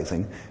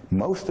realizing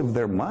most of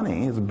their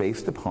money is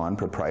based upon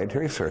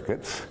proprietary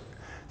circuits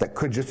that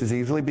could just as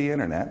easily be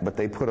internet, but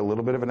they put a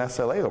little bit of an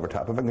SLA over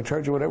top of it and can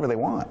charge you whatever they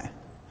want.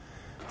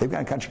 They've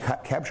got a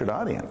captured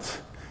audience.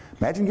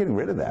 Imagine getting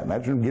rid of that.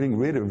 Imagine getting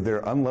rid of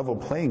their unlevel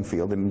playing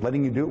field and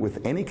letting you do it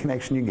with any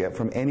connection you get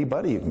from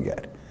anybody you can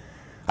get.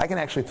 I can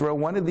actually throw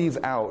one of these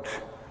out.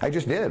 I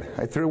just did.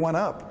 I threw one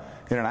up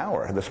in an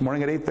hour this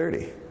morning at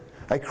 8:30.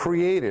 I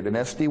created an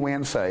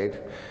SD-WAN site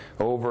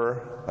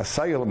over a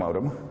cellular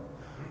modem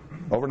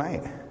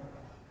overnight.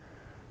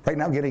 Right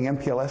now, getting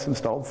MPLS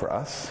installed for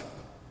us,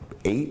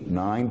 8,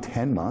 9,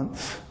 10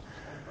 months.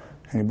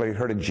 Anybody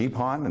heard of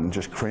GPON and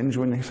just cringe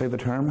when you say the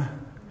term?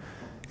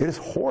 It is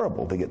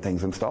horrible to get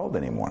things installed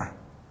anymore.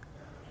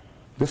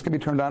 This can be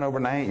turned on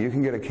overnight. You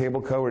can get a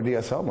cable co or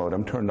DSL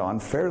modem turned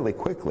on fairly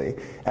quickly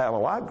at a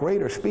lot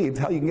greater speeds.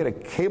 Hell, you can get a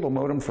cable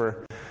modem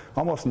for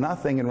almost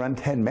nothing and run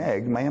 10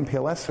 meg. My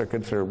MPLS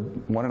circuits are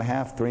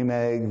 1.5, 3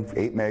 meg,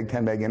 8 meg,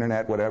 10 meg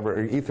internet, whatever,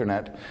 or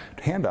Ethernet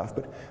handoff,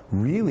 but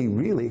really,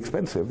 really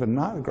expensive and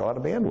not a lot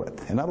of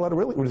bandwidth and not a lot of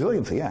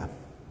resiliency, yeah.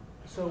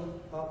 So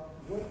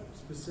what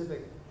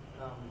specific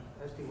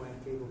SD-WAN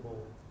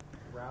capable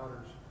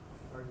routers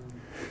are you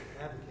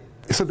advocating?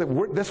 So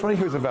this one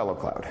here is a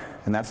Velocloud,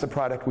 and that's the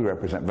product we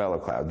represent,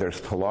 Velocloud.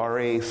 There's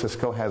Telari,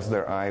 Cisco has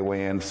their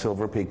iWAN,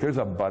 Silver Peak. There's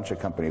a bunch of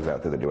companies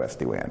out there that do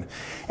SD-WAN.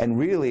 And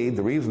really,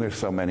 the reason there's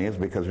so many is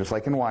because just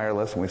like in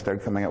wireless, when we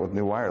started coming out with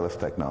new wireless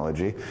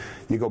technology,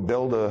 you go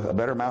build a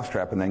better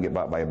mousetrap and then get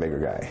bought by a bigger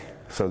guy.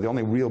 So the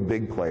only real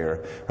big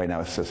player right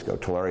now is Cisco.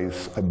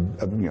 Telari's,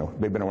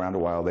 they've been around a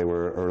while. They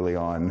were early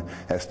on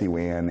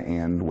SD-WAN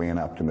and WAN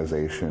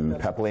optimization.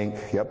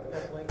 Peplink,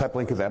 yep.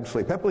 Peplink is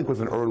absolutely. Peplink was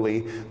an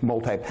early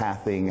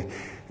multipathing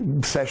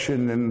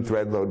session and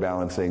thread load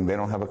balancing. They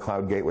don't have a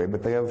cloud gateway,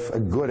 but they have a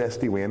good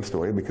SD-WAN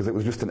story because it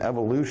was just an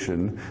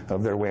evolution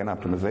of their WAN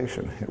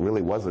optimization. It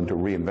really wasn't a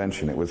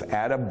reinvention. It was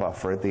add a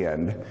buffer at the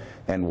end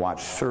and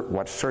watch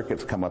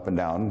circuits come up and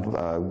down,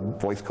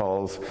 voice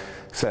calls,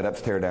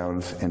 setups,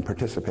 teardowns, and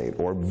participate.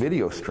 Or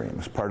video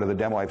streams. Part of the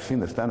demo I've seen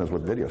this done is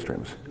with video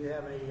streams. Do you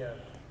have any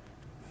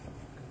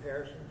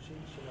comparison sheets?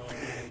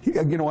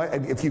 You know what,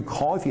 if you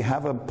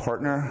have a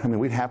partner, I mean,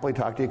 we'd happily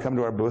talk to you, come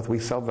to our booth. We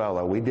sell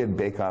Velo. We did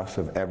bake-offs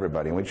of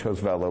everybody, and we chose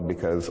Velo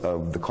because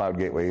of the cloud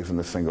gateways and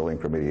the single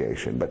link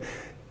remediation. But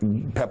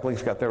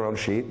Peplink's got their own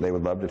sheet. They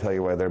would love to tell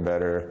you why they're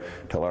better.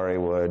 Telari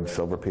would,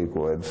 Silver Peak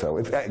would. So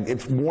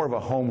it's more of a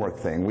homework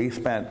thing. We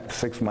spent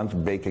 6 months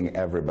baking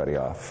everybody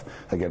off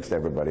against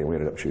everybody, and we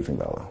ended up choosing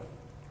Velo.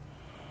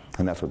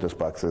 And that's what this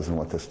box is and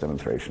what this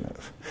demonstration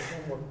is.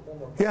 One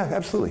more. Yeah,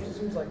 absolutely. It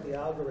seems like the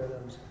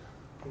algorithms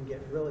can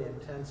get really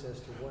intense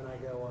as to when I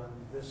go on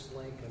this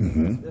link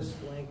and this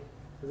link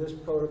for this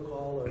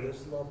protocol or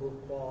this level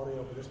of quality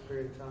over this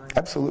period of time.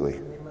 Absolutely.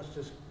 And they must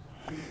just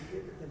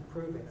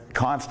improving.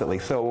 Constantly.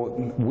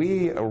 So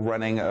we are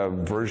running a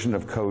version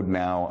of code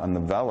now on the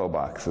Velo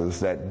boxes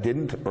that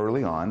didn't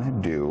early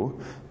on do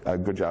a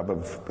good job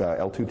of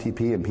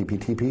L2TP and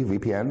PPTP,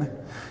 VPN,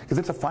 because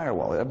it's a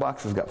firewall. That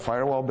box has got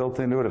firewall built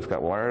into it, it's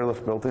got wireless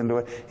built into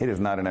it. It is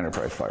not an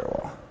enterprise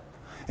firewall.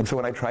 And so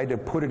when I tried to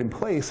put it in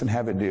place and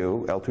have it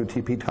do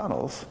L2TP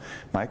tunnels,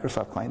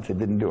 Microsoft clients, it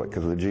didn't do it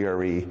because the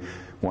GRE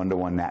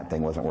one-to-one NAT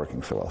thing wasn't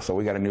working so well. So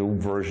we got a new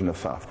version of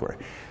software.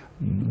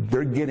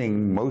 They're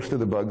getting most of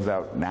the bugs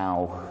out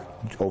now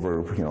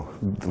over,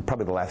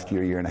 probably the last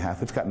year and a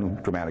half. It's gotten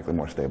dramatically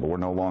more stable. We're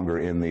no longer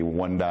in the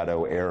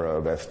 1.0 era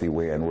of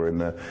SD-WAN. We're in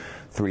the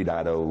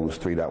 3.0s,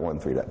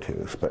 3.1,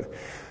 3.2s. But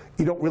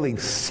you don't really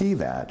see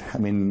that. I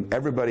mean,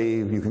 everybody,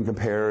 you can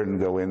compare and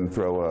go in,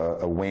 throw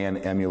a WAN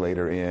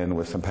emulator in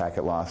with some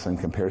packet loss and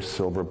compare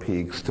Silver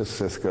Peaks to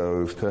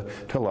Cisco's, to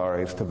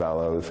Telares, to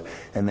Velos,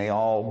 and they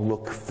all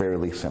look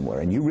fairly similar.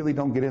 And you really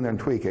don't get in there and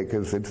tweak it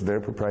because it's their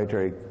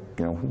proprietary,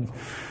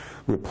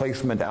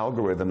 replacement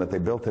algorithm that they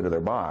built into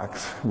their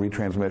box,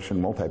 retransmission,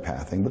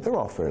 multipathing, but they're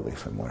all fairly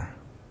similar.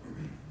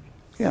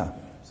 Yeah?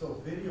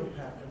 So video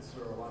packets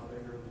are a lot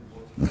bigger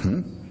than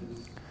voice packets.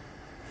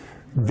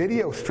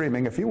 Video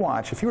streaming, if you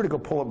were to go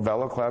pull up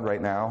Velocloud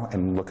right now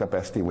and look up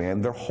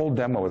SD-WAN, their whole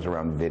demo is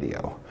around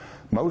video.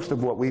 Most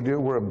of what we do,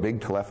 we're a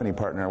big telephony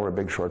partner, we're a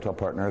big Shoretel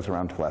partner, is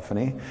around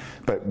telephony,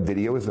 but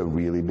video is a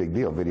really big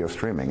deal, video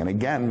streaming. And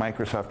again,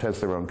 Microsoft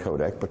has their own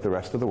codec, but the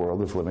rest of the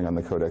world is living on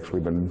the codecs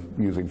we've been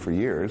using for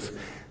years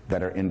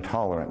that are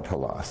intolerant to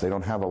loss. They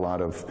don't have a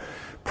lot of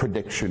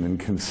prediction and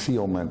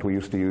concealment. We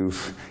used to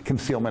use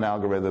concealment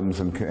algorithms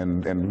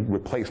and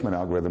replacement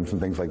algorithms and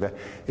things like that.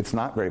 It's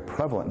not very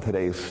prevalent in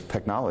today's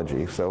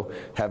technology, so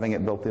having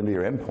it built into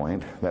your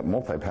endpoint, that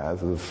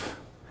multipath, is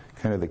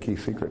kind of the key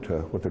secret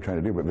to what they're trying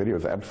to do. But video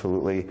is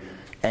absolutely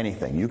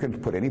anything. You can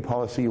put any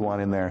policy you want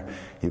in there,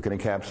 you can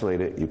encapsulate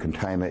it, you can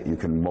time it, you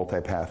can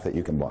multipath it,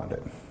 you can bond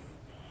it.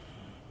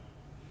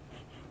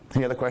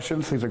 Any other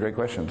questions? These are great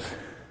questions.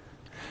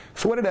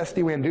 So what did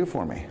SD-WAN do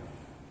for me?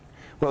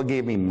 Well, it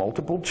gave me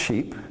multiple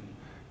cheap,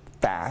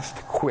 fast,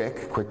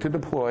 quick to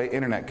deploy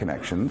internet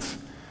connections.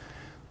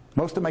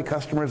 Most of my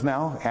customers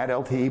now add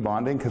LTE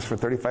bonding because for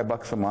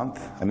 $35 a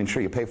month, I mean,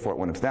 sure, you pay for it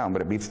when it's down,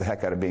 but it beats the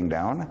heck out of being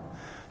down.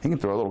 You can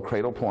throw a little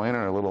cradle point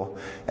or a little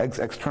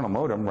external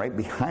modem right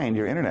behind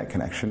your internet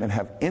connection and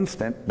have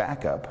instant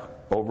backup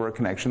over a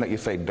connection that you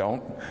say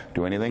don't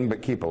do anything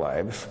but keep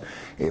alive.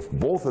 If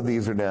both of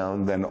these are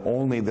down, then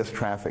only this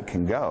traffic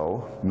can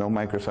go. No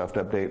Microsoft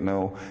update,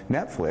 no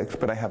Netflix,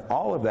 but I have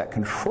all of that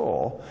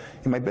control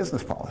in my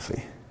business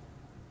policy.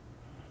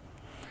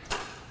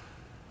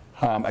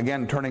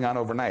 Again, turning on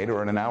overnight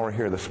or in an hour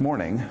here this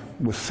morning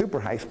with super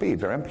high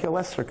speeds. Our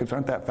MPLS circuits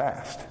aren't that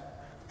fast.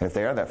 And if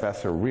they are that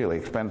fast, they're really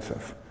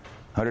expensive.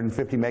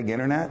 150 meg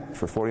internet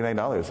for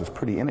 $49 is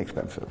pretty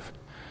inexpensive.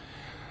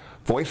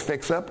 Voice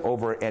fix-up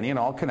over any and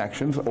all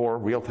connections, or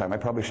real-time. I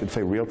probably should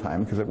say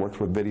real-time because it works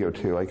with video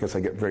too. I guess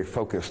I get very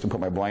focused and put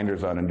my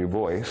blinders on and do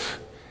voice.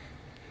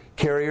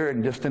 Carrier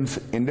and distance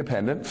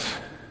independence,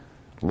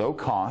 low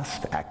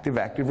cost,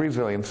 active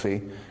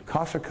resiliency.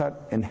 Costs are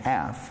cut in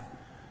half.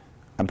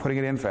 I'm putting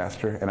it in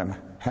faster, and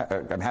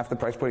I'm half the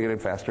price putting it in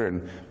faster,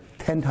 and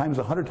 10 times,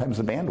 100 times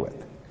the bandwidth.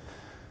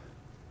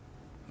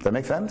 Does that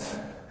make sense?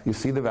 You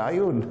see the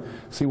value and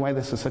see why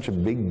this is such a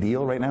big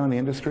deal right now in the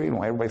industry and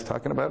why everybody's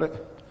talking about it?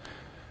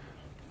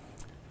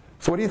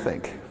 So what do you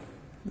think?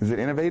 Is it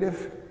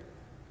innovative?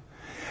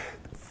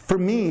 For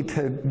me,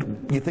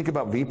 you think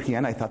about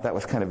VPN, I thought that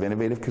was kind of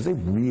innovative because they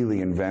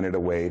really invented a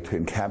way to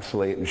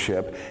encapsulate and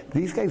ship.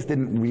 These guys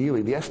didn't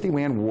really, the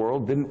SD-WAN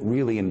world didn't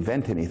really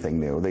invent anything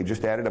new. They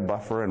just added a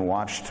buffer and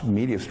watched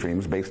media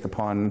streams based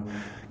upon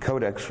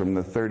codecs from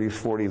the 30s,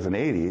 40s, and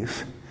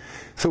 80s.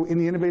 So in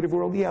the innovative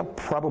world, yeah,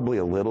 probably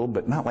a little,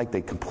 but not like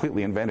they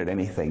completely invented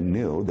anything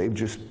new. They've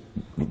just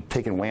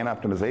taken WAN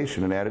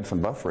optimization and added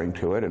some buffering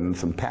to it and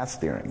some path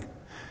steering.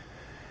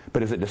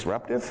 But is it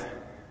disruptive?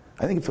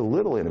 I think it's a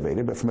little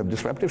innovative, but from a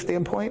disruptive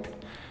standpoint,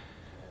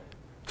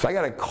 so I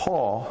got a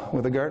call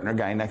with a Gartner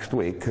guy next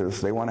week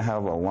because they want to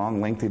have a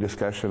long, lengthy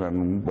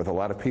discussion with a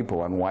lot of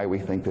people on why we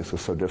think this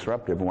is so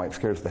disruptive and why it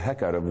scares the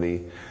heck out of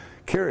the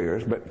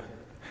carriers. But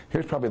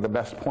here's probably the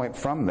best point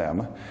from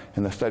them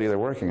in the study they're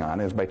working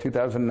on is by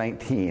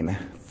 2019,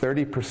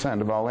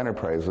 30% of all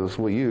enterprises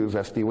will use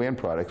SD-WAN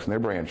products in their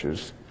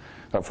branches,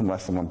 up from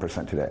less than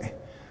 1% today.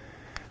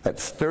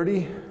 That's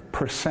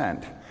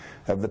 30%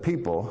 of the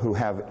people who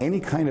have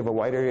any kind of a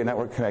wide area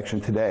network connection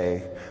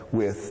today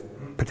with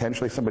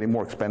potentially somebody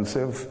more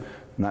expensive,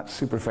 not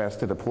super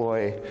fast to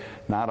deploy,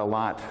 not a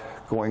lot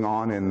going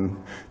on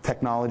in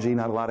technology,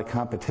 not a lot of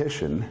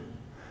competition.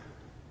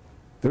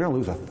 They're going to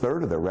lose a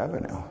third of their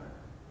revenue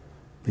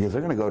because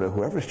they're going to go to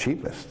whoever's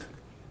cheapest.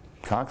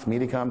 Cox,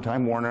 Mediacom,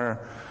 Time Warner,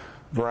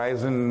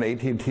 Verizon,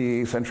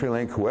 AT&T,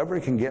 CenturyLink, whoever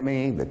can get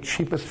me the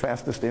cheapest,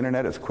 fastest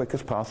internet as quick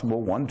as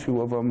possible, 1,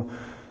 2 of them.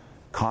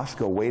 Costs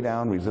go way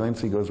down,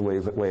 resiliency goes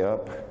way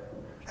up.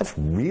 That's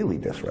really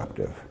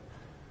disruptive.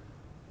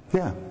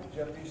 Yeah?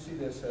 Jeff, do you see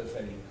this as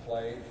a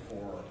play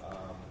for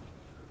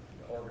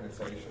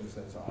organizations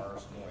such as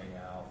ours going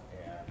out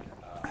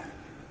and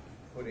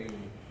putting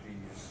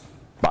these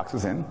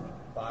Boxes in.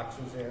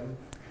 boxes in?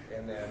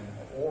 And then,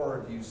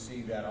 or do you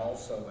see that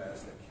also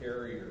as the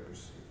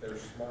carriers, if they're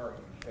smart,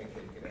 you think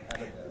they'd get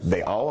ahead of this?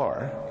 They all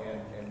are.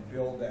 And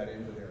build that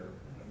into their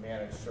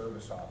managed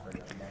service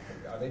offering?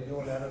 Are they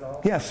doing that at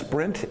all? Yes,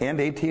 Sprint and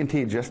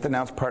AT&T just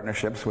announced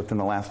partnerships within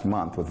the last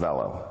month with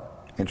Velo.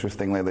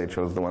 Interestingly, they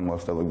chose the one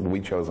we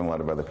chose and a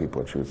lot of other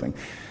people are choosing.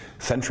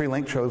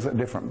 CenturyLink chose a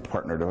different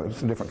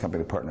a different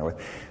company to partner with.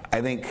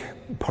 I think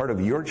part of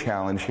your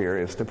challenge here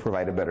is to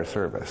provide a better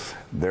service.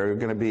 They're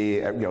going to be,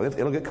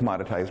 it'll get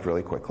commoditized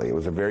really quickly. It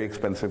was a very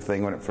expensive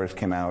thing when it first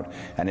came out,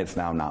 and it's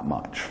now not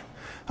much.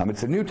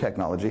 It's a new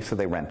technology, so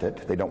they rent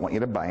it. They don't want you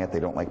to buy it.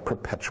 They don't like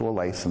perpetual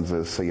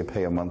licenses, so you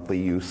pay a monthly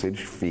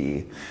usage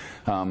fee.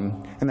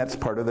 And that's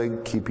part of the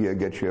keep you,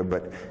 get you.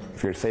 But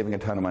if you're saving a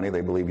ton of money,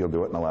 they believe you'll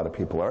do it, and a lot of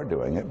people are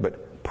doing it.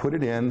 But put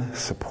it in,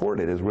 support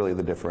it is really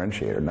the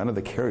differentiator. None of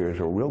the carriers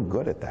are real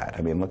good at that.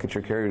 I mean, look at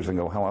your carriers and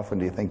go, how often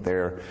do you think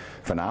they're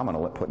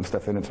phenomenal at putting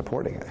stuff in and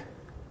supporting it?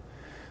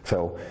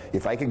 So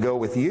if I could go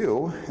with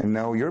you and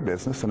know your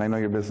business, and I know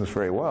your business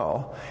very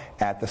well,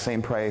 at the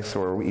same price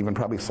or even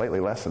probably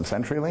slightly less than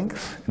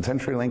CenturyLink's, and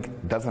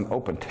CenturyLink doesn't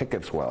open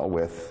tickets well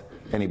with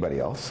anybody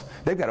else.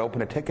 They've got to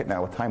open a ticket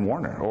now with Time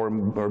Warner or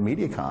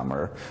Mediacom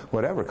or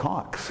whatever,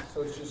 Cox.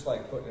 So it's just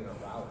like putting in a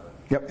router.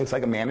 Yep, it's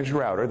like a managed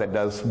router that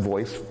does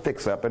voice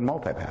fix-up and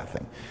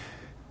multipathing.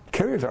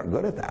 Carriers aren't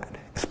good at that,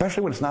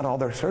 especially when it's not all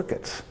their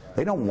circuits.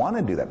 They don't want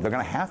to do that. They're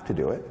going to have to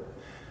do it,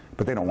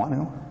 but they don't want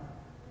to.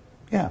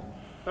 Yeah.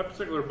 That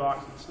particular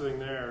box that's sitting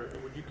there,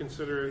 would you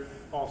consider it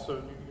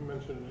also, you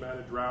mentioned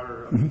managed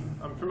router.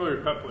 I'm familiar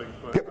with Peplink,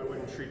 but I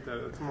wouldn't treat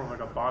that, it's more like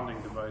a bonding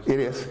device. It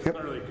is. It's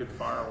not really a good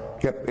firewall.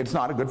 Yep, it's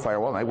not a good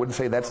firewall, and I wouldn't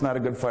say that's not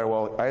a good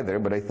firewall either,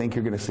 but I think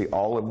you're going to see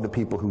all of the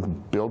people who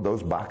build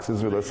those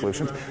boxes or those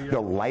solutions,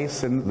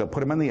 they'll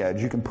put them on the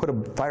edge. You can put a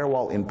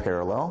firewall in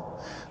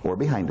parallel or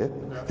behind it.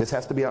 Yeah. This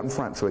has to be out in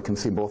front so it can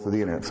see both of the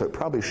internet, so it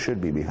probably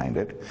should be behind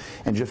it,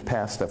 and just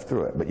pass stuff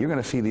through it. But you're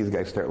going to see these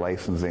guys start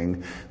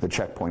licensing the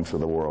checkpoints of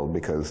the world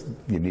because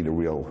you need a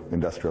real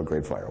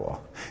industrial-grade firewall.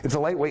 It's a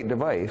lightweight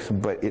device,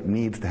 but it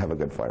needs to have a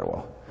good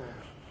firewall.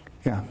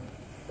 Yeah.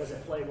 Does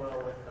it play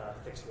well with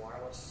fixed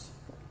wireless?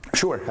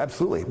 Sure,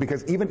 absolutely.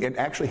 Because even it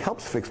actually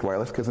helps fixed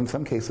wireless, because in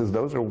some cases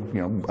those are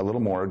a little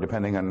more,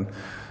 depending on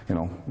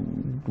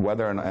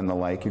weather and the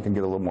like, you can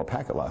get a little more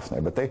packet loss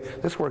there. But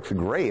this works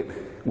great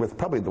with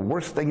probably the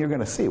worst thing you're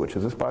going to see, which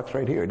is this box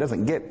right here. It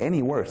doesn't get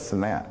any worse than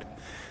that.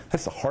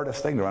 That's the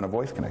hardest thing to run a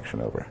voice connection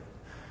over.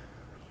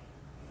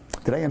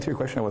 Did I answer your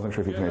question? I wasn't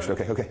sure if you finished.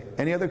 Okay.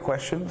 Any other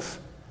questions?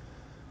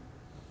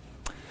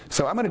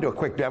 So I'm going to do a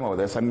quick demo of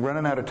this. I'm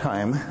running out of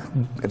time.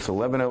 It's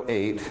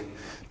 11:08,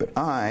 but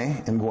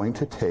I am going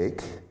to take...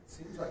 It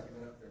seems like you've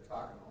been up there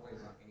talking only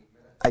about 8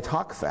 minutes. I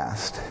talk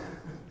fast.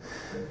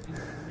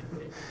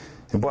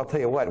 And I'll tell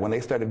you what, when I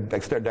started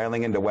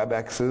dialing into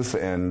WebExes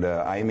and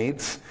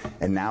iMeets,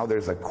 and now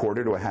there's a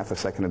quarter to a half a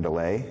second of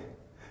delay,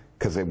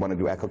 because they want to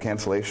do echo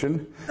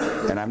cancellation,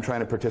 and I'm trying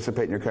to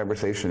participate in your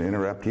conversation and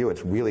interrupt you,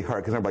 it's really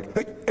hard, because I'm like,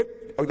 hey,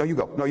 oh, no, you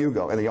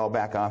go, and then you all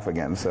back off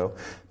again. So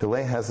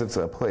delay has its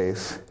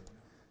place.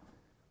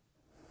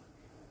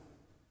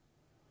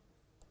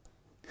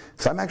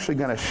 So I'm actually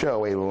going to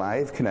show a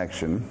live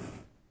connection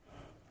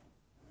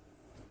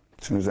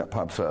as soon as that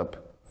pops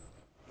up.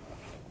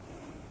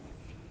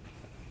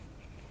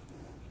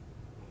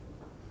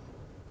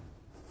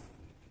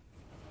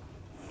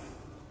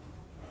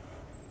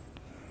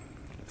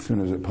 As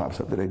soon as it pops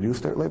up, did I do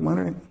start live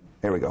monitoring?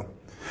 There we go.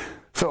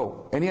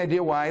 So, any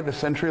idea why the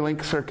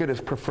CenturyLink circuit is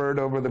preferred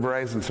over the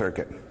Verizon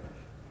circuit?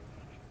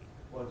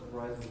 Well, it's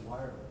Verizon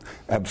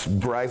wireless.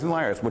 Verizon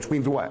wireless, which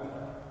means what?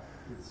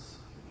 It's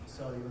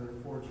cellular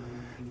 4G.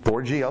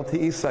 4G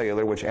LTE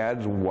cellular, which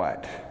adds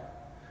what?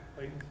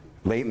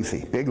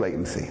 Latency, big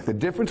latency. The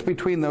difference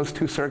between those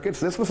two circuits,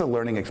 this was a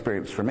learning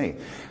experience for me.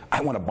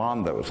 I want to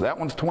bond those. That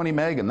one's 20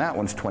 meg and that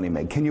one's 20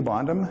 meg. Can you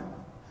bond them?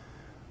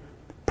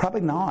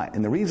 Probably not.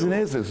 And the reason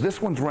is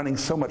this one's running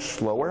so much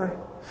slower.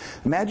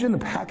 Imagine the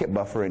packet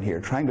buffer in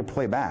here trying to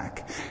play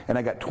back. And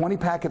I got 20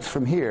 packets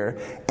from here,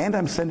 and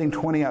I'm sending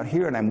 20 out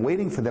here, and I'm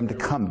waiting for them to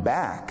come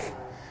back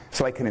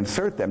so I can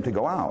insert them to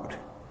go out.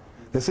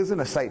 This isn't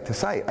a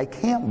site-to-site. I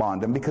can't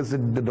bond them because the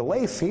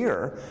delays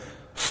here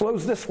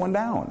slows this one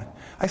down.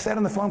 I sat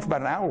on the phone for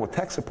about an hour with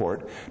tech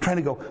support trying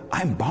to go,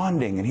 I'm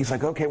bonding. And he's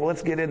like, okay, well,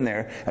 let's get in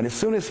there. And as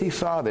soon as he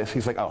saw this,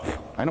 he's like, oh,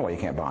 I know why you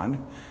can't bond.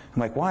 I'm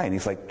like, why? And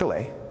he's like,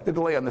 delay. The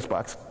delay on this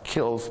box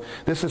kills.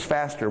 This is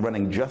faster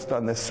running just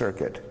on this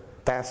circuit,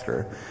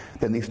 faster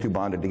than these two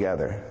bonded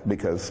together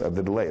because of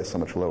the delay is so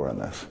much lower on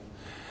this.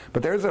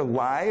 But there's a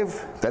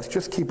live, that's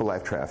just keep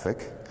alive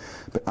traffic.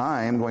 But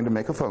I'm going to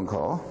make a phone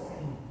call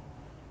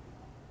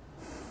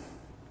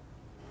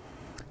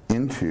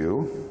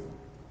into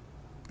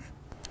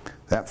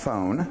that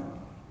phone,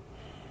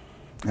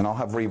 and I'll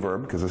have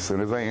reverb because as soon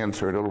as I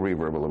answer it, it'll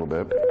reverb a little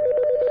bit.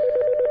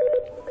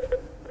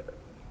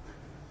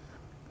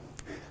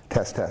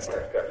 Test.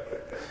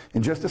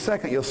 In just a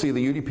second, you'll see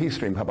the UDP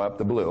stream pop up,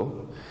 the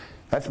blue,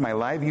 That's my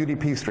live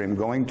UDP stream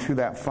going to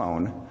that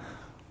phone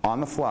on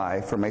the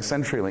fly from my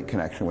CenturyLink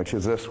connection, which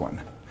is this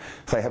one.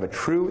 So I have a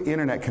true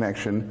internet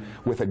connection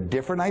with a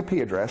different IP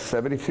address,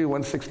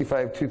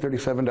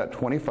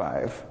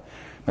 72.165.237.25.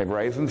 My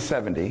Verizon's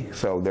 70,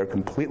 so they're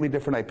completely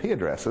different IP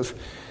addresses.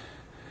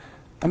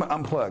 I'm going to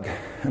unplug,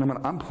 and I'm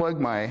going to unplug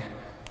my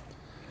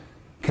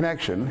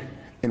connection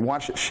and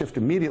watch it shift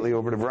immediately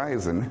over to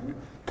Verizon.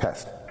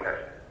 Test.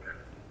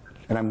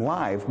 And I'm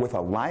live with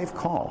a live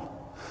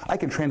call. I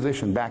can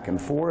transition back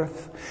and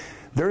forth.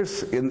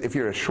 If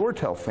you're a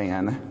Shoretel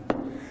fan,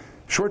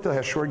 Shoretel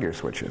has short gear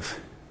switches.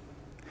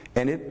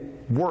 And it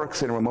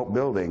works in a remote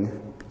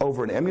building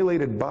over an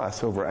emulated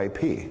bus over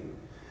IP.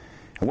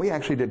 And we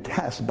actually did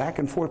tests back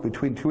and forth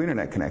between two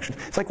internet connections.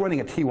 It's like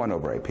running a T1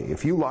 over IP.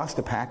 If you lost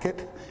a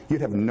packet,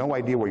 you'd have no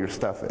idea where your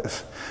stuff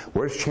is.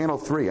 Where's channel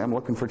 3? I'm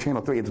looking for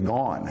channel 3. It's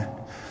gone.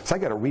 So I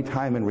got to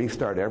retime and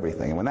restart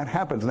everything. And when that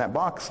happens and that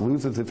box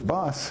loses its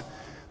bus,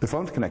 the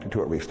phone's connected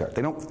to it restart.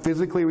 They don't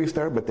physically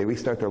restart, but they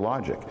restart their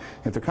logic.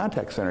 If they're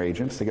contact center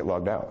agents, they get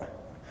logged out.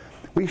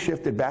 We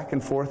shifted back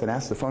and forth and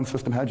asked the phone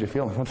system, how'd you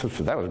feel? And the phone system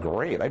said, that was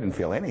great. I didn't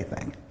feel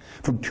anything.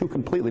 From two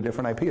completely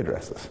different IP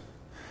addresses.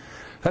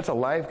 That's a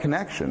live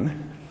connection. I'm going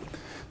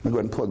to go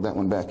ahead and plug that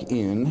one back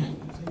in.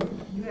 So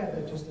you have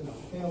it just in a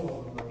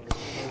failover mode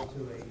as opposed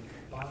to a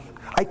bonded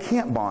mode. I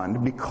can't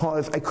bond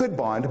because, I could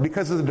bond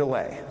because of the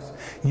delay.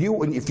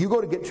 If you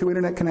go to get two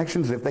internet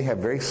connections, if they have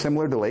very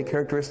similar delay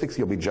characteristics,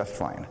 you'll be just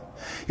fine.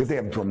 If they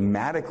have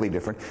dramatically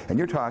different, and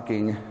you're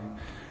talking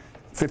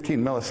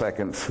 15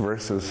 milliseconds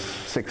versus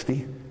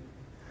 60.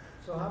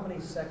 So how many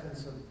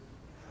seconds of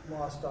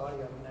lost audio?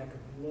 I mean, I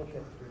could look at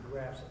your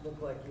graphs. It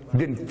looked like you might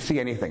Didn't see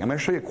anything. I'm going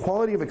to show you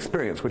quality of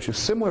experience, which is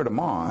similar to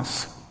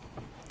Moss. I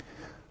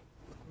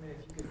mean, if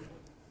you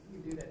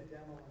could do that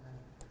demo and then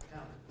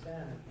count to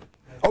 10.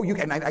 Oh, you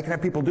can. I can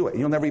have people do it.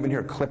 You'll never even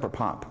hear a clip or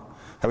pop.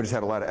 I would just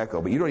have a lot of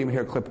echo, but you don't even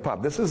hear a clip or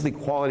pop. This is the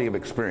quality of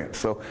experience.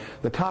 So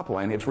the top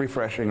line, it's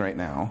refreshing right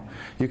now.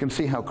 You can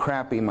see how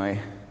crappy my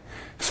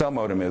cell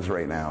modem is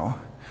right now.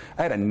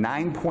 I had a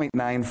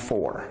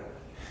 9.94,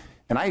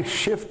 and I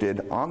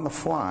shifted on the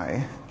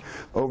fly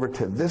over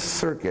to this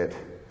circuit,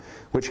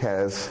 which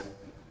has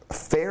a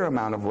fair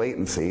amount of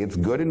latency. It's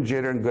good in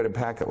jitter and good at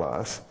packet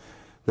loss.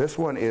 This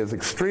one is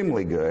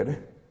extremely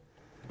good.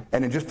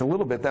 And in just a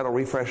little bit, that'll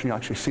refresh, and you'll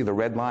actually see the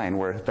red line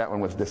where that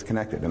one was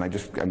disconnected. And I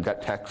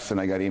got texts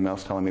and I got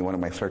emails telling me one of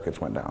my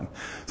circuits went down.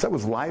 So that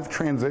was live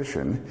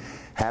transition.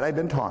 Had I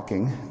been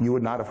talking, you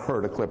would not have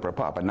heard a clip or a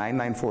pop. A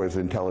 994 is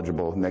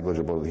intelligible,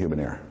 negligible to the human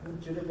ear.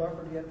 What jitter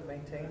buffer do you have to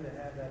maintain to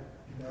have that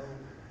no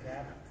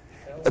gap?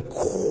 A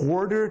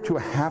quarter to a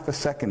half a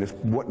second is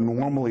what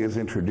normally is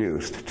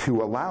introduced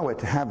to allow it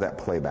to have that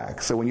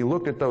playback. So when you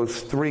looked at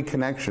those three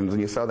connections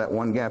and you saw that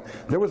one gap,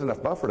 there was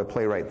enough buffer to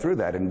play right through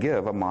that and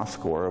give a Moss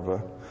score of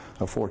a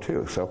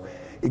 4.2. So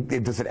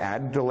does it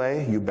add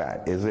delay? You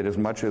bet. Is it as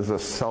much as a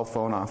cell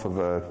phone off of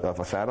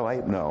a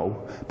satellite?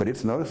 No, but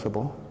it's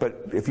noticeable.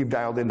 But if you've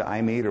dialed into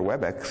iMeet or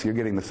WebEx, you're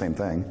getting the same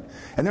thing.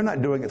 And they're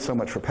not doing it so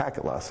much for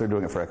packet loss, they're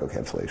doing it for echo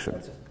cancellation.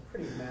 That's a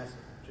pretty massive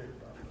jitter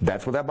buffer.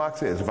 That's what that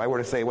box is. If I were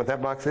to say what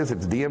that box is,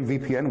 it's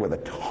DMVPN with a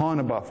ton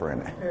of buffer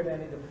in it. Compared to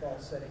any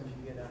default settings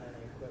you get on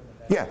any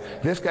equipment. Yeah,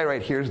 this guy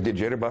right here's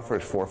jitter buffer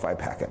is 4 or 5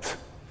 packets.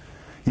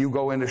 You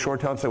go into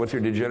Shoretel and say, what's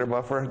your jitter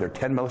buffer? They're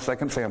 10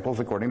 millisecond samples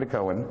according to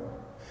Cohen.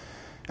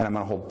 And I'm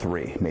going to hold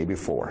 3, maybe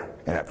 4.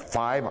 And at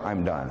 5,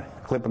 I'm done.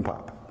 Clip and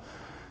pop.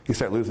 You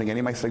start losing any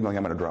of my signaling,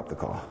 I'm going to drop the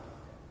call.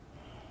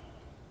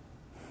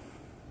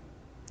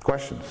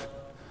 Questions?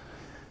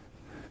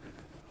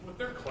 With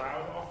their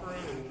cloud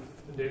offering and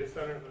the data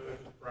center,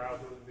 I just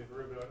browsed the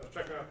derivative. I was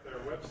checking out their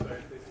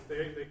website.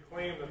 They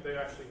claim that they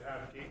actually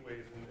have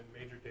gateways in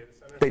major data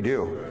centers. They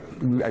do.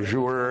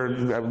 Azure.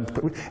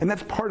 And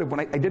that's part of when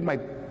I did my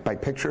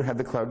picture, had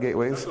the cloud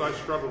gateways. That's what I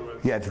struggle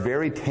with. Yeah, it's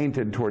very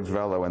tainted towards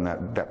Velo in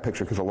that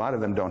picture because a lot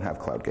of them don't have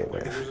cloud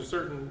gateways. Like there's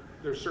certain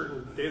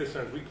data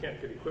centers we can't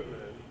get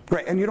equipment in.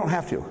 Right, and you don't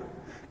have to.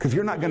 Because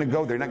you're not going to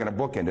go there, you're not going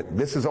to bookend it.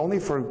 This is only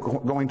for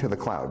going to the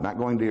cloud, not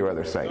going to your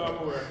other site. No,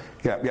 I'm aware.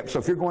 Yeah. So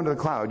if you're going to the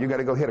cloud, you got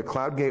to go hit a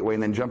cloud gateway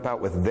and then jump out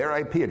with their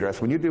IP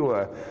address. When you do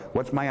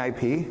what's my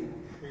IP?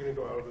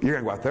 You're going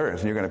to go out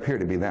theirs, and you're going to appear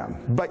to be them.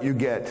 But you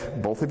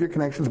get both of your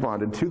connections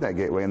bonded to that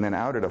gateway and then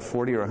out at a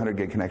 40 or 100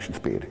 gig connection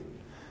speed.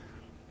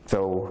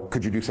 So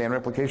could you do SAN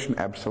replication?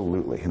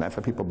 Absolutely. And that's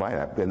how people buy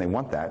that. And they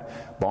want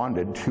that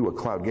bonded to a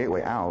cloud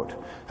gateway out.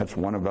 That's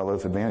one of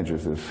Velo's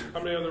advantages.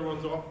 How many other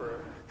ones offer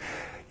it?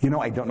 You know,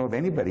 I don't know of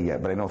anybody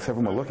yet, but I know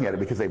several are looking at it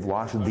because they've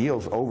lost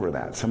deals over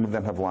that. Some of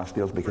them have lost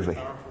deals because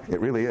it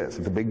really is.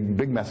 It's a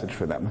big message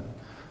for them.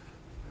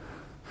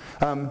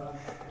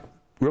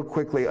 Real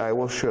quickly, I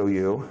will show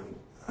you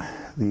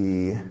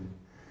the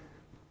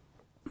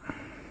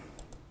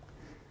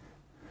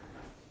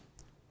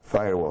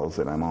firewalls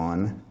that I'm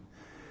on.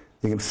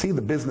 You can see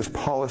the business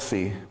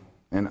policy,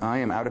 and I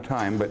am out of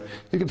time, but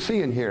you can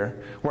see in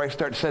here where I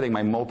start setting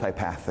my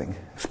multipath thing.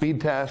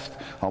 Speed test,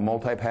 I'll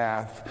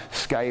multipath,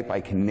 Skype, I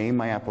can name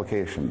my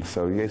applications.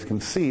 So you guys can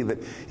see that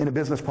in a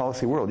business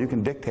policy world, you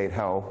can dictate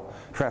how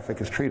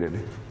traffic is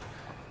treated.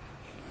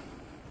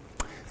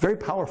 Very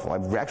powerful.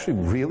 I'm actually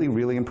really,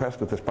 really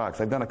impressed with this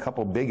box. I've done a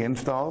couple big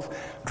installs,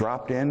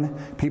 dropped in.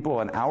 People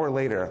an hour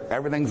later,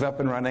 everything's up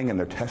and running, and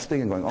they're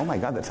testing and going, oh my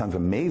God, that sounds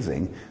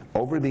amazing,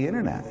 over the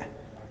internet.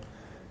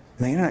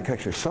 And the internet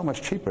connection is so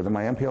much cheaper than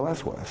my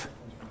MPLS was.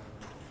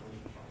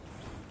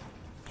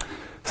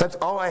 So that's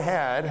all I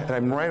had, and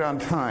I'm right on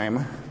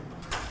time.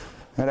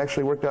 That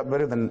actually worked out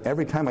better than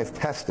every time I've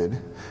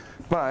tested.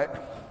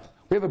 But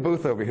we have a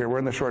booth over here. We're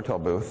in the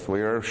Shoretel booth.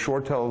 We are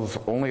Shoretel's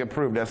only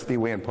approved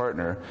SD-WAN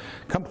partner.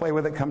 Come play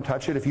with it. Come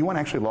touch it. If you want to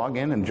actually log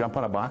in and jump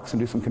on a box and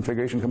do some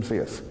configuration, come see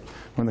us.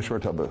 We're in the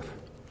Shoretel booth.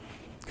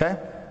 Okay?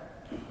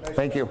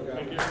 Thank you.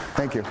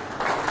 Thank you.